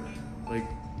whatever, like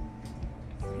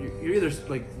you're either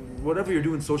like whatever you're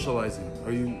doing socializing,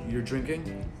 or you're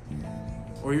drinking,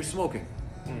 or you're smoking.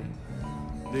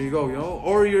 There you go, you know,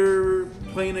 or you're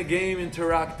playing a game,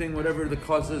 interacting, whatever the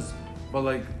cause is. But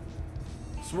like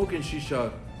smoking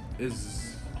shisha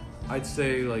is, I'd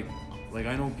say like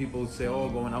I know people say, oh,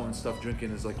 going out and stuff,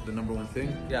 drinking is like the number one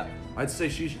thing. Yeah. I'd say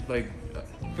shisha, like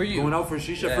For you. going out for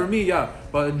shisha. Yeah. For me, yeah.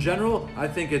 But in general, I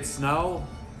think it's now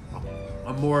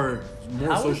a more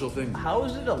social thing. How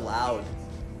is it allowed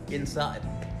inside?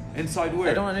 Inside where?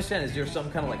 I don't understand. Is there some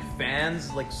kind of like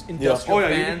fans, like industrial Oh, yeah,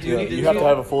 fans? Yeah, need you have to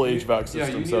have a full HVAC Yeah,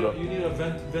 system you set need, up, you need a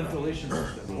ventilation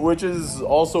system. which is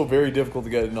also very difficult to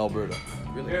get in Alberta.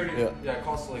 Really? Yeah. Yeah, it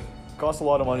costs like Costs a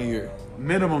lot of money a year.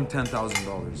 minimum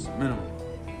 $10,000. Minimum.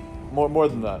 More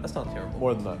than that. That's not terrible.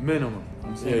 More than that. Minimum.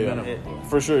 I'm Yeah, saying yeah. minimum.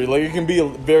 For sure. Like it can be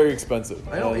very expensive.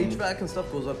 I know HVAC and stuff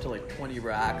goes up to like 20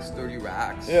 racks, 30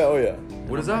 racks. Yeah. Oh yeah.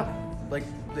 What is that? Like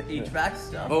the HVAC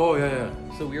stuff. Oh yeah.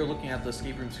 So we were looking at the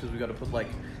escape rooms because we got to put like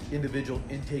individual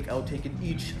intake, outtake in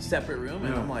each separate room,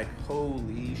 and Yeah. I'm like,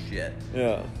 holy shit,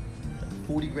 Yeah.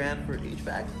 40 grand for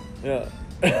HVAC? Yeah.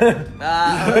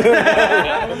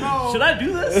 Should I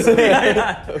do this?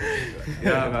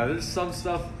 Yeah, man. There's some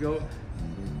stuff, yo.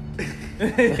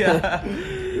 yeah.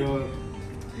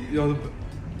 Yo,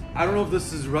 I don't know if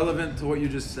this is relevant to what you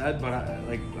just said, but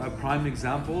like a prime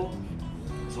example.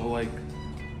 So like,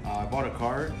 I bought a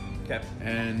car, Okay.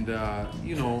 and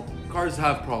you know, cars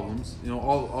have problems. You know,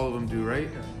 all of them do, right?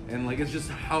 And like, it's just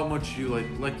how much you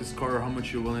like this car, or how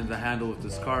much you're willing to handle with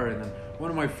this car. And then one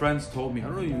of my friends told me, I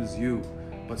don't know if it was you,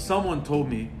 but someone told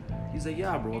me, he's like,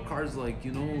 yeah, bro, a car's like,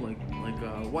 you know, like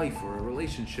a wife or a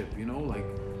relationship, you know, like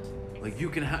you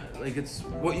can like it's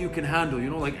what you can handle, you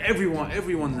know, like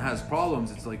everyone has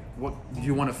problems. It's like what do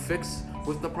you want to fix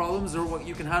with the problems, or what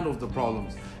you can handle with the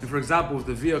problems. And for example, with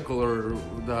the vehicle or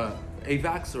the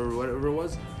AVAX or whatever it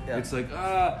was, Yeah. it's like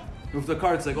with the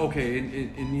car, it's like okay,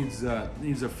 it needs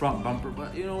a front bumper,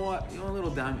 but you know what, a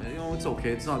little damage, it's okay,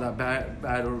 it's not that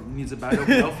bad, or needs a bad.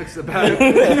 Okay, I'll fix the bad.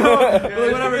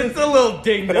 Like, whatever. It's a little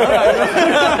dinged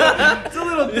up. It's a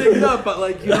little dinged up, but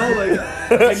like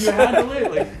can you handle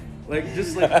it? Like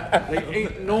just like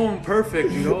ain't no one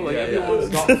perfect, like everyone's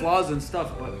got flaws and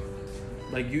stuff, but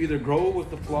like you either grow with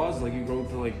the flaws, like you grow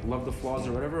to like love the flaws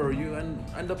or whatever, or you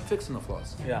end up fixing the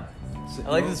flaws. Yeah. So, I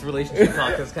like this relationship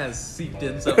talk that's kind of seeped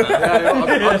in somehow.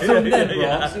 I'm zoomed in, bro.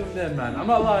 Yeah. I'm zoomed in, man. I'm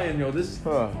not lying, yo. This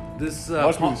Must be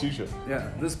palm, the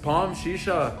shisha. this palm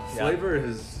shisha flavor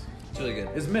It's really good.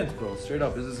 is mint, bro. Straight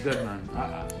up, this is good, man.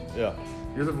 Yeah.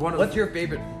 You're the one of What's your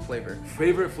favorite flavor?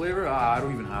 favorite flavor? I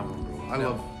don't even have one, bro. I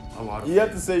love a lot of. You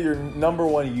have to say your number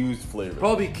one used flavor.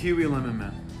 Probably kiwi lemon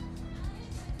mint.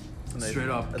 Nice. Straight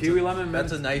up, That's kiwi a, lemon mint.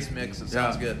 That's a nice mix. It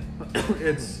Yeah. sounds good.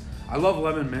 I love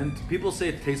lemon mint. People say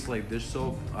it tastes like dish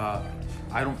soap.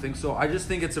 I don't think so. I just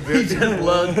think it's a very. Just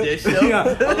love dish soap. Yeah,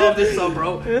 I love dish soap,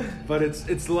 bro. But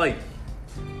it's light,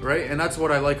 right? And that's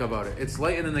what I like about it. It's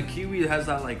light, and then the kiwi has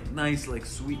that like nice like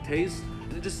sweet taste,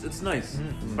 and it's nice.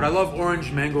 But I love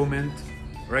orange mango mint,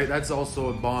 right? That's also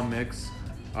a bomb mix.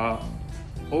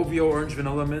 OVO orange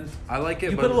vanilla mint. I like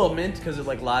it. You but put a little mint because it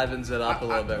like livens it up a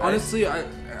little bit, right? Honestly,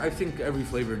 I think every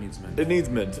flavor needs mint. It needs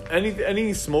mint.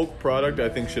 Any smoke product I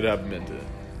think should have mint in it.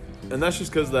 and that's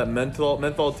just because that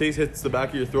menthol taste hits the back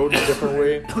of your throat in a different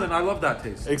way. And I love that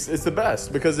taste. It's the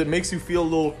best because it makes you feel a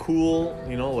little cool,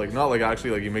 you know, like not like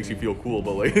actually like it makes you feel cool,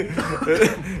 but like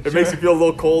it makes you feel a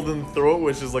little cold in the throat,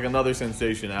 which is like another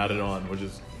sensation added on, which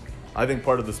is I think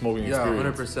part of the smoking Yeah,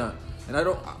 experience. 100%. And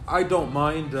I don't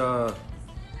mind. I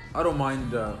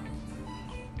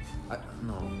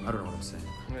don't know what I'm saying.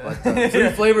 But 3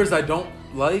 flavors I don't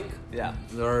like. Yeah.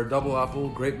 There are double apple,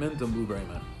 grape mint, and blueberry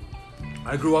mint.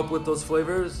 I grew up with those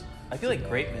flavors. I feel like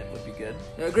grape mint would be good.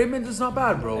 Yeah, grape mint is not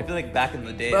bad, bro. I feel like back in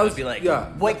the day, But I I was- would be like, yeah.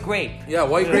 white grape. Yeah,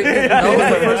 white grape mint. That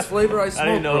was the first flavor I smoked. I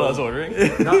didn't know bro. what I was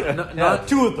ordering. Not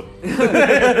 2 of them.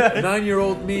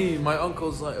 9-year-old me. My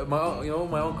uncle's like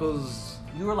my uncle's.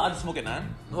 You were allowed to smoke at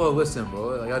 9? Oh, listen,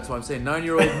 bro. Like, that's what I'm saying.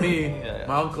 9-year-old me. Yeah.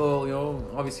 My uncle,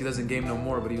 obviously doesn't game no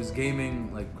more, but he was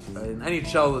gaming. Like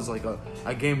NHL is like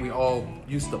a game we all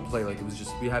used to play. Like it was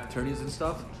just we have tourneys and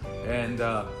stuff, and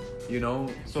So he'd-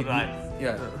 did I.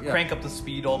 Yeah. Crank up the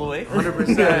speed all the way.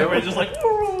 100%. Everybody's just like,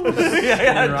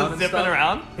 yeah, around just and zipping stuff.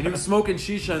 around. And he was smoking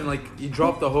shisha, and like he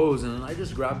dropped the hose, and I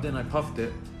just grabbed it and I puffed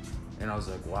it, and I was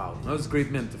like, wow, that was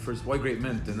grape mint, the first white grape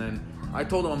mint. And then I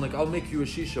told him, I'm like, I'll make you a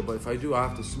shisha, but if I do, I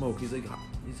have to smoke. He's like,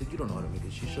 you don't know how to make a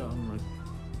shisha. I'm like,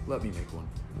 let me make one.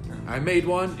 I made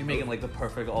one. You're making like the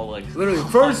perfect all like Literally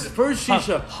first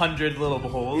shisha. 100 little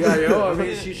holes. Yeah, I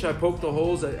made a shisha. I poked the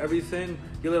holes at everything.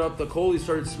 He lit up the coal. He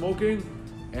started smoking,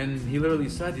 and he literally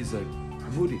said, he's like,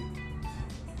 Hamoudi.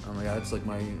 I'm like, yeah, that's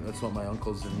what my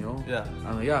uncles and Yeah.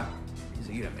 I'm like, yeah. He's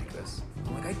like, you didn't make this.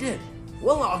 I'm like, I did.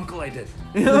 Well, uncle, I did.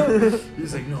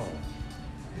 He's like, no.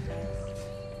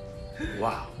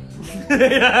 Wow.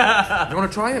 You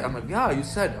want to try it? I'm like, yeah. You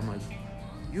said. I'm like,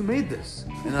 you made this.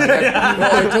 And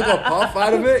I took a puff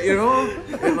out of it,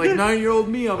 And like 9-year-old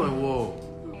me, I'm like, whoa.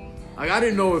 Like I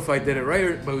didn't know if I did it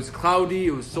right, but it was cloudy.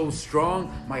 It was so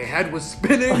strong. My head was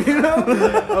spinning.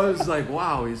 I was like,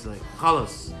 wow. He's like,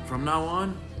 Khalas, from now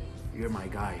on, you're my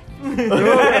guy.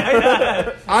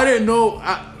 I didn't know.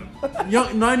 Young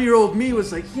 9-year-old me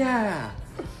was like, yeah,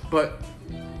 but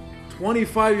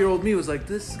 25-year-old me was like,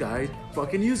 this guy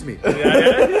fucking used me.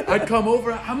 I'd come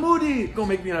over, Hamoudi, go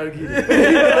make me an argini.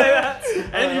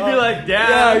 And you'd be like,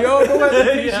 Yeah, yo, go at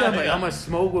the beach. Yeah, I'm like, yeah. I'm gonna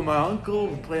smoke with my uncle,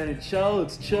 we play on it chill,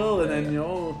 it's chill, and then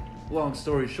long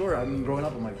story short, I mean, growing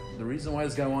up, I'm like, the reason why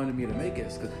this guy wanted me to make it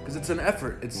is because it's an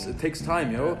effort. It takes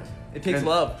time, It takes And-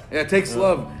 love. Yeah, it takes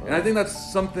love, and I think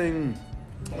that's something.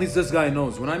 At least this guy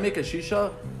knows. When I make a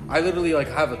shisha, I literally like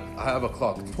have a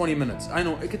clock, 20 minutes. I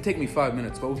know it could take me 5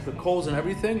 minutes, but with the coals and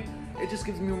everything, it just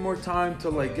gives me more time to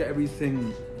like get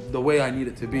everything the way I need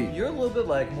it to be. You're a little bit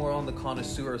like more on the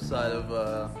connoisseur side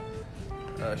of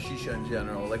shisha in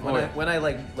general. Like when I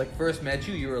like first met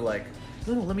you, you were like,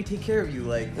 no, let me take care of you.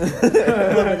 Like a little bit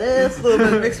of this, a little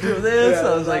bit of mixture of this. Yeah,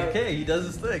 I was like, hey, he does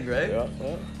his thing, right?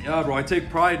 Yeah, bro, I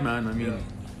take pride, man. I mean,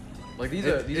 Like these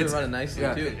are running nicely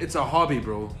yeah, too. it's a hobby,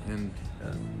 bro, and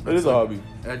It is a hobby.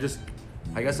 I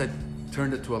guess I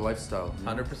turned it to a lifestyle.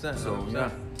 100%. So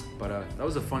yeah, but that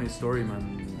was a funny story, man.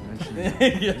 You mentioned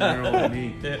Yeah. 9-year-old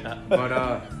me. Yeah.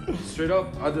 But straight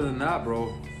up, other than that,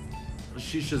 bro,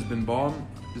 shisha's been bomb.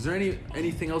 Is there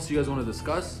anything else you guys want to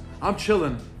discuss? I'm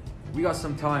chilling. We got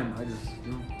some time. I just,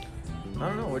 I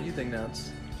don't know. What do you think,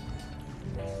 Nance?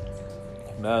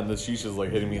 Man, the shisha's like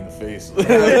hitting me in the face. yeah,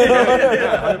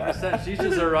 100%.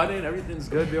 Shishas are running. Everything's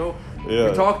good, yo. Yeah.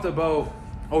 We talked about.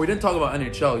 Oh, we didn't talk about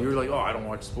NHL. You were like, oh, I don't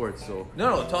watch sports, so.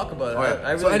 No, talk about it. Oh, yeah.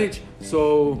 I really,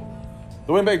 So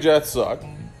The Winnipeg Jets suck.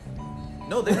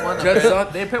 no, they won. Jets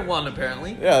suck? They won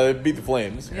apparently. Yeah, they beat the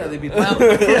Flames. yeah, they beat. Wow.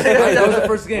 That was the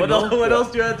first game. What, no? what else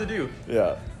do you have to do?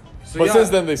 Yeah. So, But yeah, since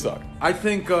then, they suck. I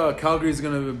think Calgary's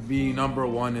gonna be number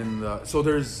one in the. So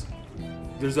there's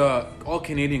a all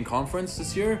Canadian conference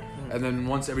this year, and then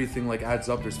once everything like adds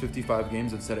up, there's 55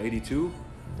 games instead of 82,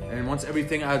 and once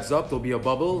everything adds up, there'll be a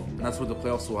bubble, and that's where the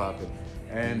playoffs will happen.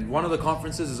 And one of the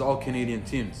conferences is all Canadian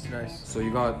teams. Nice. So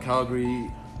you got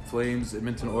Calgary Flames,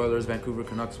 Edmonton Oilers, Vancouver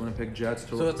Canucks, Winnipeg Jets.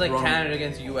 So it's like Toronto. Canada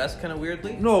against US, kind of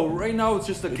weirdly. No, right now it's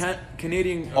just a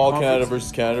Canadian. All conference. Canada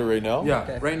versus Canada right now? Yeah,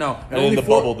 Okay. right now. And in the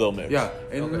bubble, they'll mix. Yeah,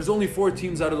 and Okay. there's only 4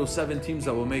 teams out of those 7 teams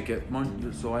that will make it.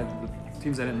 The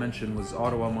teams I didn't mention was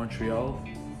Ottawa, Montreal,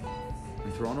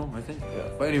 and Toronto, I think. Yeah.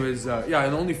 But anyways, yeah,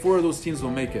 and only 4 of those teams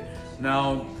will make it.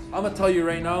 Now, I'm gonna tell you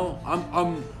right now,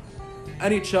 I'm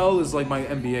NHL is like my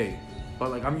NBA, but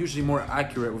like I'm usually more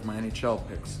accurate with my NHL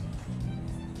picks.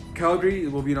 Calgary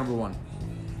will be number 1.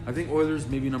 I think Oilers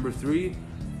maybe number 3,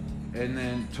 and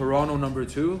then Toronto number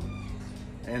 2.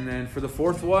 And then for the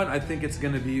 4th one, I think it's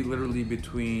going to be literally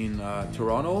between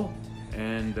Toronto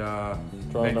and Toronto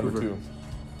Vancouver. number 2.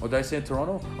 Oh, did I say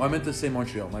Toronto? Oh, I meant to say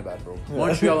Montreal. My bad, bro.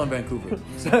 Montreal and Vancouver.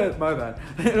 My bad.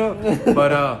 You know?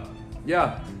 But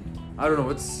yeah, I don't know.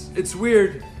 It's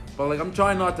weird, but like I'm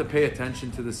trying not to pay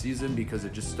attention to the season because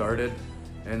it just started,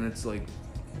 and it's like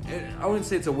I wouldn't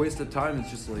say it's a waste of time. It's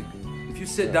just like if you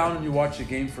sit down and you watch a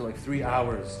game for like 3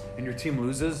 hours and your team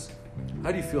loses,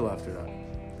 how do you feel after that?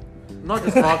 Not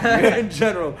just hockey, in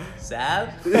general.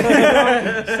 Sad?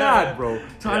 Sad, bro.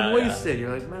 Time Yeah, wasted.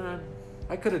 You're like, man,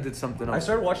 I could have did something else. I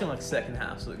started watching like second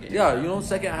halves of the game. Yeah, you know,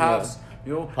 second halves.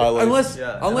 You know, Highlights.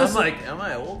 unless I'm like, am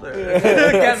I older?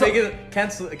 Can't make it.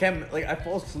 Can't like. I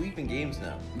fall asleep in games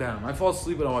now. damn, I fall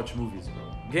asleep when I watch movies, bro.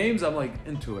 Games, I'm like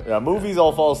into it. Yeah, movies,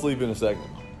 I'll fall asleep in a second.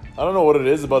 I don't know what it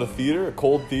is about a theater, a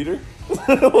cold theater.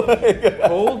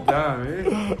 Cold, damn,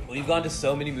 eh? We've gone to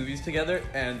so many movies together,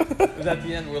 and at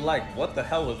the end we're like, "What the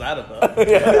hell was that about?"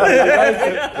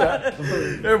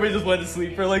 Everybody just went to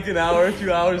sleep for like an hour,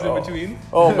 2 hours in between.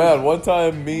 Oh man, one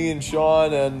time me and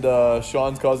Sean and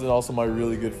Sean's cousin, also my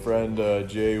really good friend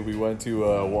Jay, we went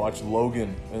to watch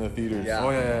Logan in the theaters. Yeah. Oh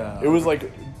yeah. It was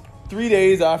like 3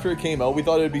 days after it came out. We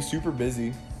thought it'd be super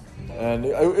busy, and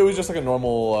it was just like a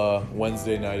normal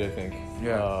Wednesday night, I think.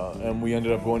 Yeah. And we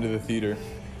ended up going to the theater,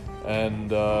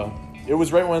 and it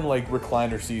was right when like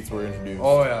recliner seats were introduced.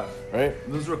 Oh yeah.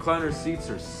 Right? Those recliner seats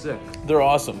are sick. They're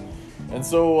awesome. And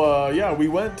so yeah, we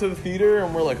went to the theater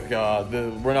and we're like, God,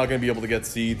 we're not gonna be able to get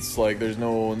seats. Like, there's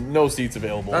no seats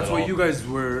available. That's at what all. you guys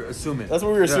were assuming. That's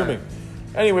what we were assuming.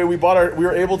 Anyway, we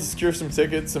were able to secure some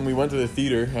tickets and we went to the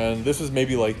theater. And this was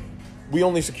maybe like, we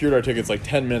only secured our tickets like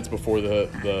 10 minutes before the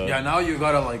Yeah, now you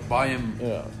gotta like buy them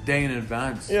Yeah. day in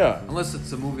advance. Yeah. Unless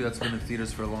it's a movie that's been in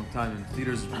theaters for a long time, and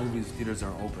theaters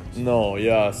aren't open. No,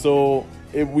 yeah. So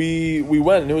we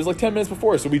went and it was like 10 minutes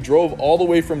before. So we drove all the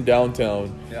way from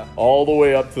downtown, all the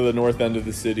way up to the north end of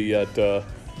the city at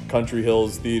Country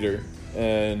Hills Theater,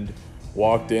 and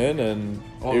walked in and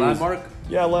Oh, it was- Landmark?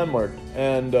 Yeah, Landmark.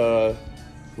 And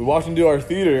we walked into our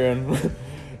theater and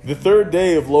the third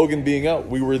day of Logan being out,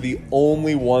 we were the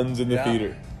only ones in the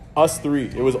theater. Us three.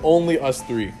 It was only us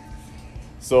three.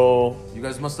 So You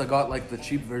guys must have got like the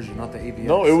cheap version, not the ABS.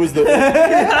 no, it was the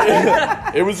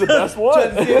it was the best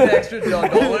one. Just give an extra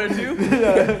 $1 or two.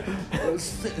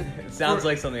 It sounds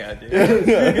like something I do.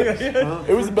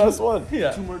 It was the best one.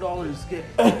 Yeah. $2 more, get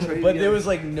trade But again. there was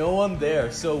like no one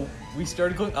there, so we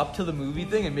started going up to the movie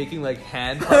thing and making like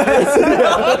hand puppets.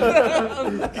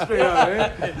 Straight up,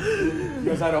 eh? You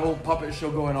guys had a whole puppet show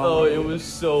going on. Oh, it was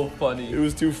so funny. It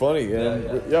was too funny,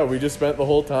 and yeah, we just spent the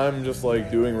whole time just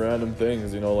like doing random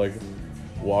things, you know, like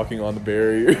walking on the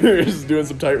barriers, doing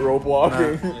some tightrope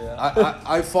walking.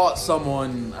 I fought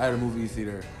someone at a movie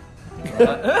theater,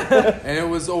 and it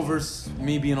was over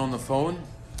me being on the phone.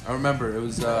 I remember it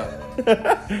was. Oh,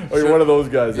 you're one of those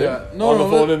guys, Yeah. eh? No, on no,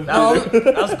 the phone and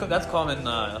That's common.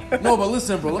 No, but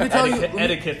listen, bro. Let me tell you.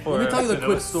 Etiquette for Let me tell you the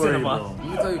cinema- quick story, cinema. bro. Let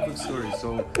me tell you a quick story.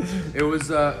 So, it was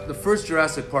the first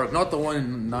Jurassic Park, not the one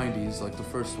in the '90s, like the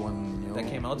first one. You know, That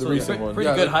came out. The so recent pretty, one. pretty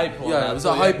Yeah, good like- hype. on yeah, that, it was so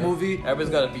a hype movie. Everybody's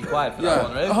got to be quiet for Yeah.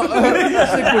 that one,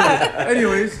 right?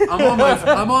 Anyways,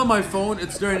 I'm on my phone.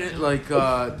 It's during like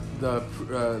the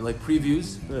like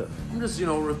previews. Yeah. I'm just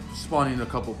responding to a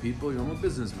couple people. I'm a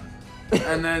businessman.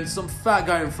 And then some fat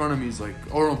guy in front of me is like,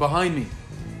 or no, behind me.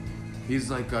 He's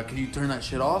like, can you turn that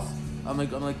shit off? I'm like,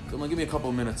 give me a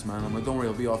couple minutes, man. I'm like, don't worry,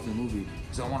 I'll be off in the movie.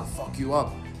 He's like, I want to fuck you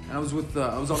up. And I was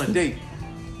on a date,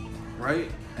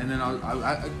 right? And then I And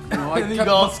then you kept got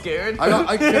all scared.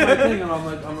 I kept my thing, and I'm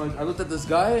like, I looked at this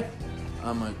guy.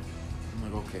 I'm like,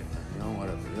 okay, man,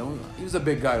 whatever. He was a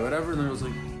big guy, whatever. And then I was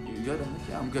like, you good? I'm like,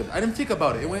 yeah, I'm good. I didn't think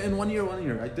about it. It went in 1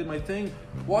 year. I did my thing,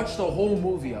 watched the whole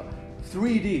movie,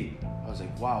 3D. I was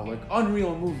like, wow, like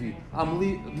unreal movie.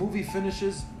 Movie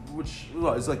finishes, which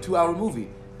is like 2-hour movie.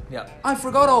 Yeah. I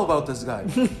forgot all about this guy.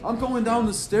 I'm going down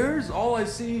the stairs. All I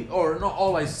feel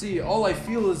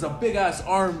is a big ass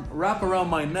arm wrap around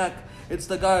my neck. It's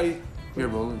the guy. Here,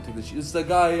 bro, let me take this shit. It's the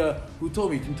guy who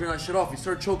told me you can turn that shit off. He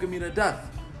started choking me to death,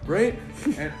 right?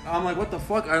 And I'm like, what the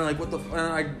fuck? I'm like, what the? And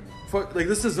I, like,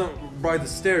 this isn't by the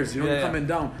stairs. You know, Yeah, coming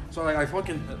down. So like, I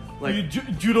fucking like. You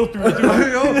judo through the door.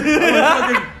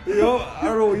 I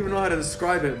don't even know how to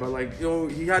describe it, but like,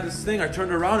 he had this thing. I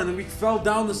turned around and then we fell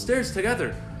down the stairs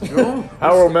together. You know?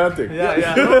 How romantic.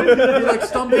 Yeah. We like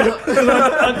stumbled.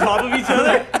 On top of each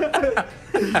other.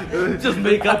 Just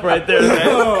make up right there, man.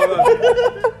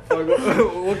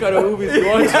 What kind of movies do you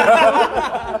watch?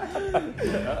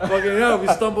 Fucking yeah, we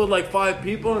stumbled like 5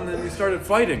 people and then we started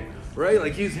fighting. Right?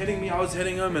 Like he's hitting me, I was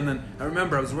hitting him, and then I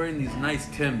remember I was wearing these nice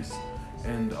Timbs.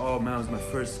 And oh man, it was my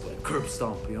first like curb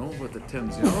stomp, with the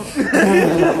Timbs,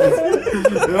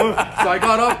 So I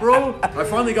got up, bro. I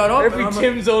finally got up. Every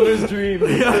Tim's owner's dream.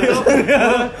 I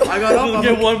got up. I'm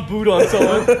Get like, one boot on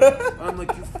someone. I'm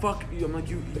like, you fuck. I'm like,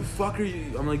 you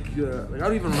fucker. I'm like, I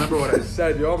don't even remember what I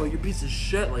said, yo. I'm like, you piece of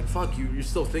shit. Like, fuck you. You're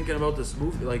still thinking about this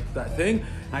movie, like that thing.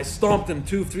 And I stomped him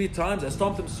 2-3 times. I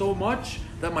stomped him so much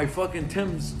that my fucking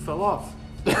Timbs fell off.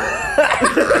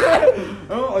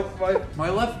 Oh, like my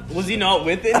left. Was he not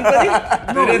with anybody?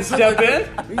 No, Did it he's with step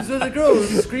the- in? He's with the girl. He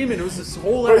was screaming. It was this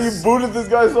whole Bro, you ass. booted this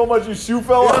guy so much your shoe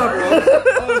fell off. Yeah,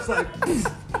 bro. I was like, poof,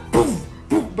 poof,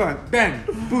 poof, bang, bang,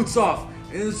 boots off.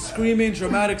 And it's screaming,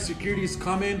 dramatic, security's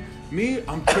coming. Me,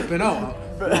 I'm tripping out.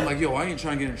 I'm like, yo, I ain't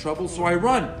trying to get in trouble, so I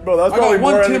run. Bro, that's I probably got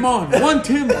one more Tim on, one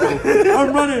Tim, bro.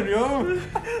 I'm running, yo.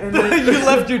 And then You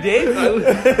left your date?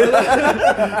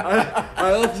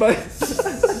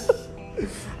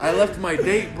 I left my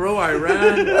date, bro. I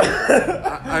ran.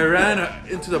 I ran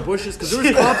into the bushes because there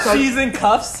was cops out. She's in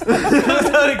cuffs. She was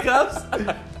out in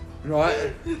cuffs. Bro,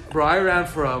 I ran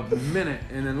for a minute,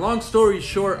 and then long story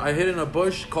short, I hid in a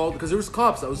bush, called because there was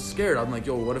cops. I was scared. I'm like,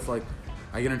 yo, what if like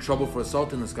I get in trouble for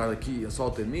assaulting this guy? Like he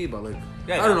assaulted me, but like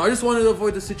I don't know. I just wanted to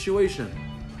avoid the situation.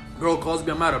 Girl calls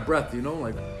me, I'm out of breath, you know,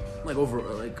 like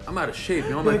I'm out of shape,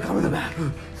 you know. I'm like, come in the back.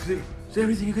 Is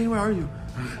everything okay? Where are you?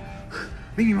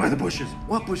 Meet me by the bushes.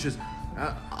 What bushes?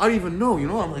 I don't even know, you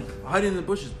know. I'm like hiding in the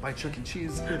bushes by Chuck E.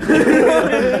 Cheese. You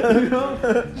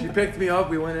know? She picked me up.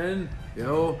 We went in. You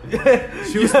know,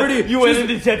 she was pretty. You went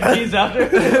into Chuck E. Cheese after?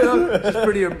 She's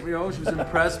pretty. You know, she was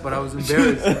impressed, but I was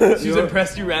embarrassed. She was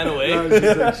impressed you ran away.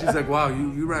 She's like, wow,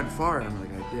 you ran far. And I'm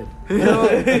like, I did. You know?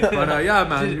 But yeah,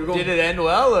 man, you're going. Did it end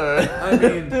well or? I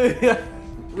mean,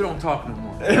 we don't talk no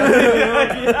more. We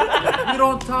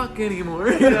don't talk anymore.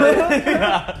 You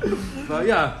know? But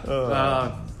yeah,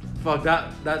 fuck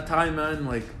that time, man.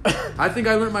 Like, I think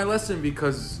I learned my lesson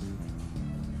because,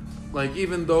 like,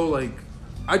 even though like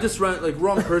I just ran like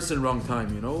wrong person, wrong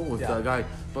time, you know, with that guy.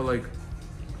 But like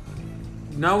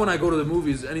now when I go to the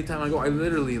movies, anytime I go, I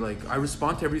literally like I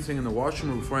respond to everything in the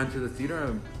washroom before I enter the theater. I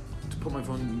to put my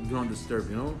phone do not disturb,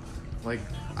 you know. Like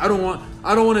I don't want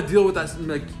to deal with that.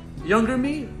 Like younger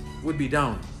me would be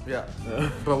down. Yeah.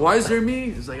 But wiser me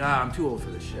is like, I'm too old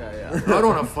for this shit. Yeah. I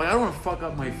don't want to fight. I don't want to fuck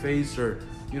up my face or,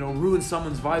 you know, ruin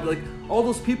someone's vibe. Like all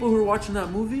those people who were watching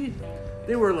that movie,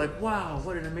 they were like, wow,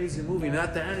 what an amazing movie. And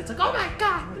at the end, it's like, oh my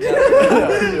god,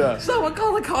 Yeah. someone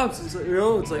call the cops. It's like, you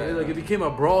know, it's like it became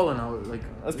a brawl, and I was like,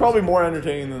 That's probably more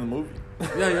entertaining than the movie.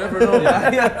 yeah, you never know.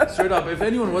 Straight up, if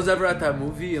anyone was ever at that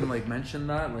movie and like mentioned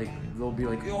that, like they'll be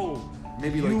like, yo,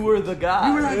 maybe like You were the guy.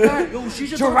 you were that guy. Yo, she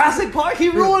should Jurassic Park, he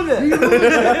ruined it.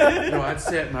 No,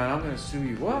 that's it, man. I'm gonna sue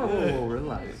you. Whoa,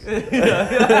 relax.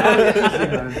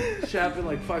 Shit happened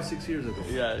like 5-6 years ago.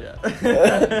 Yeah.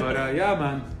 But yeah,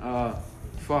 man.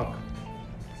 Fuck.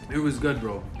 It was good,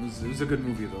 bro. It was a good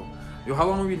movie, though. Yo, how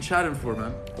long have we been chatting for,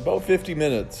 man? About 50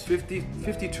 minutes.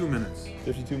 52 minutes.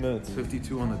 52 minutes.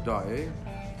 52 on the dot, eh?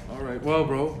 All right. Well,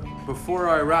 bro, before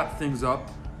I wrap things up,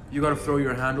 you gotta throw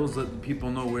your handles, let people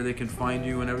know where they can find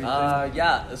you and everything.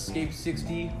 Yeah, Escape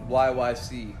 60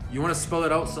 YYC. You wanna spell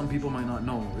it out? Some people might not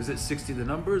know. Is it 60 the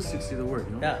number or 60 the word?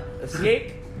 You know? Yeah,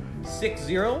 Escape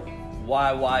 60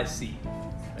 YYC.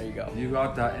 There you go. You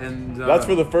got that. And That's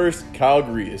for the first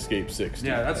Calgary Escape 60.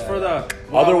 yeah, that's for the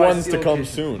Other YYC ones to come location.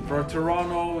 soon. For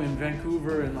Toronto and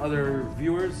Vancouver and other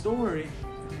viewers, don't worry.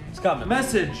 It's coming.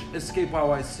 Message Escape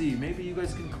YYC. Maybe you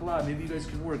guys can collab. Maybe you guys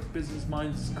can work. Business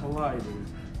minds collide. Or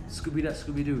Scooby that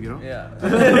Scooby Doo, you know. Yeah.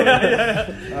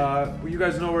 You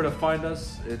guys know where to find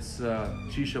us. It's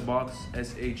Shisha Box,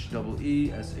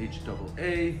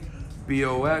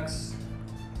 SHEESHAA-BOX.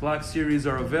 Black Series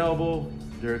are available.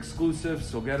 They're exclusive,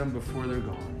 so get them before they're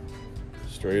gone.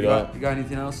 Straight You up. got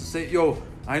anything else to say? Yo,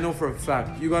 I know for a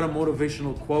fact you got a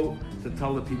motivational quote to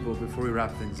tell the people before we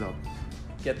wrap things up.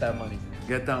 Get that money.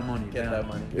 Get that money. Get damn. that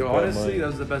money. Yo, Get that honestly, money. that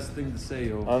was the best thing to say,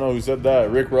 yo. I don't know who said that.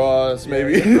 Rick Ross,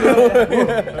 maybe. Big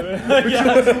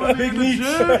meat.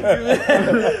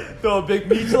 Throw a big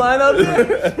meat line up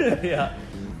there. Yeah.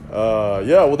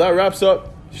 Yeah, well, that wraps up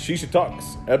Shisha Talks,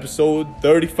 episode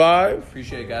 35.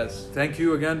 Appreciate it, guys. Thank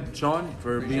you again, Sean,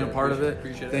 for being a part of it.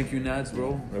 Appreciate it. Thank you, Nads,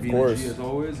 bro. Of being course. a G as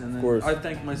always. And then course. I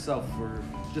thank myself for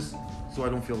just so I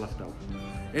don't feel left out.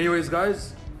 Anyways,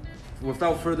 guys,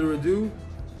 without further ado,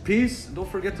 peace. Don't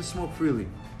forget to smoke freely.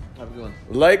 Have a good one.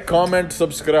 Like, comment,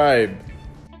 subscribe.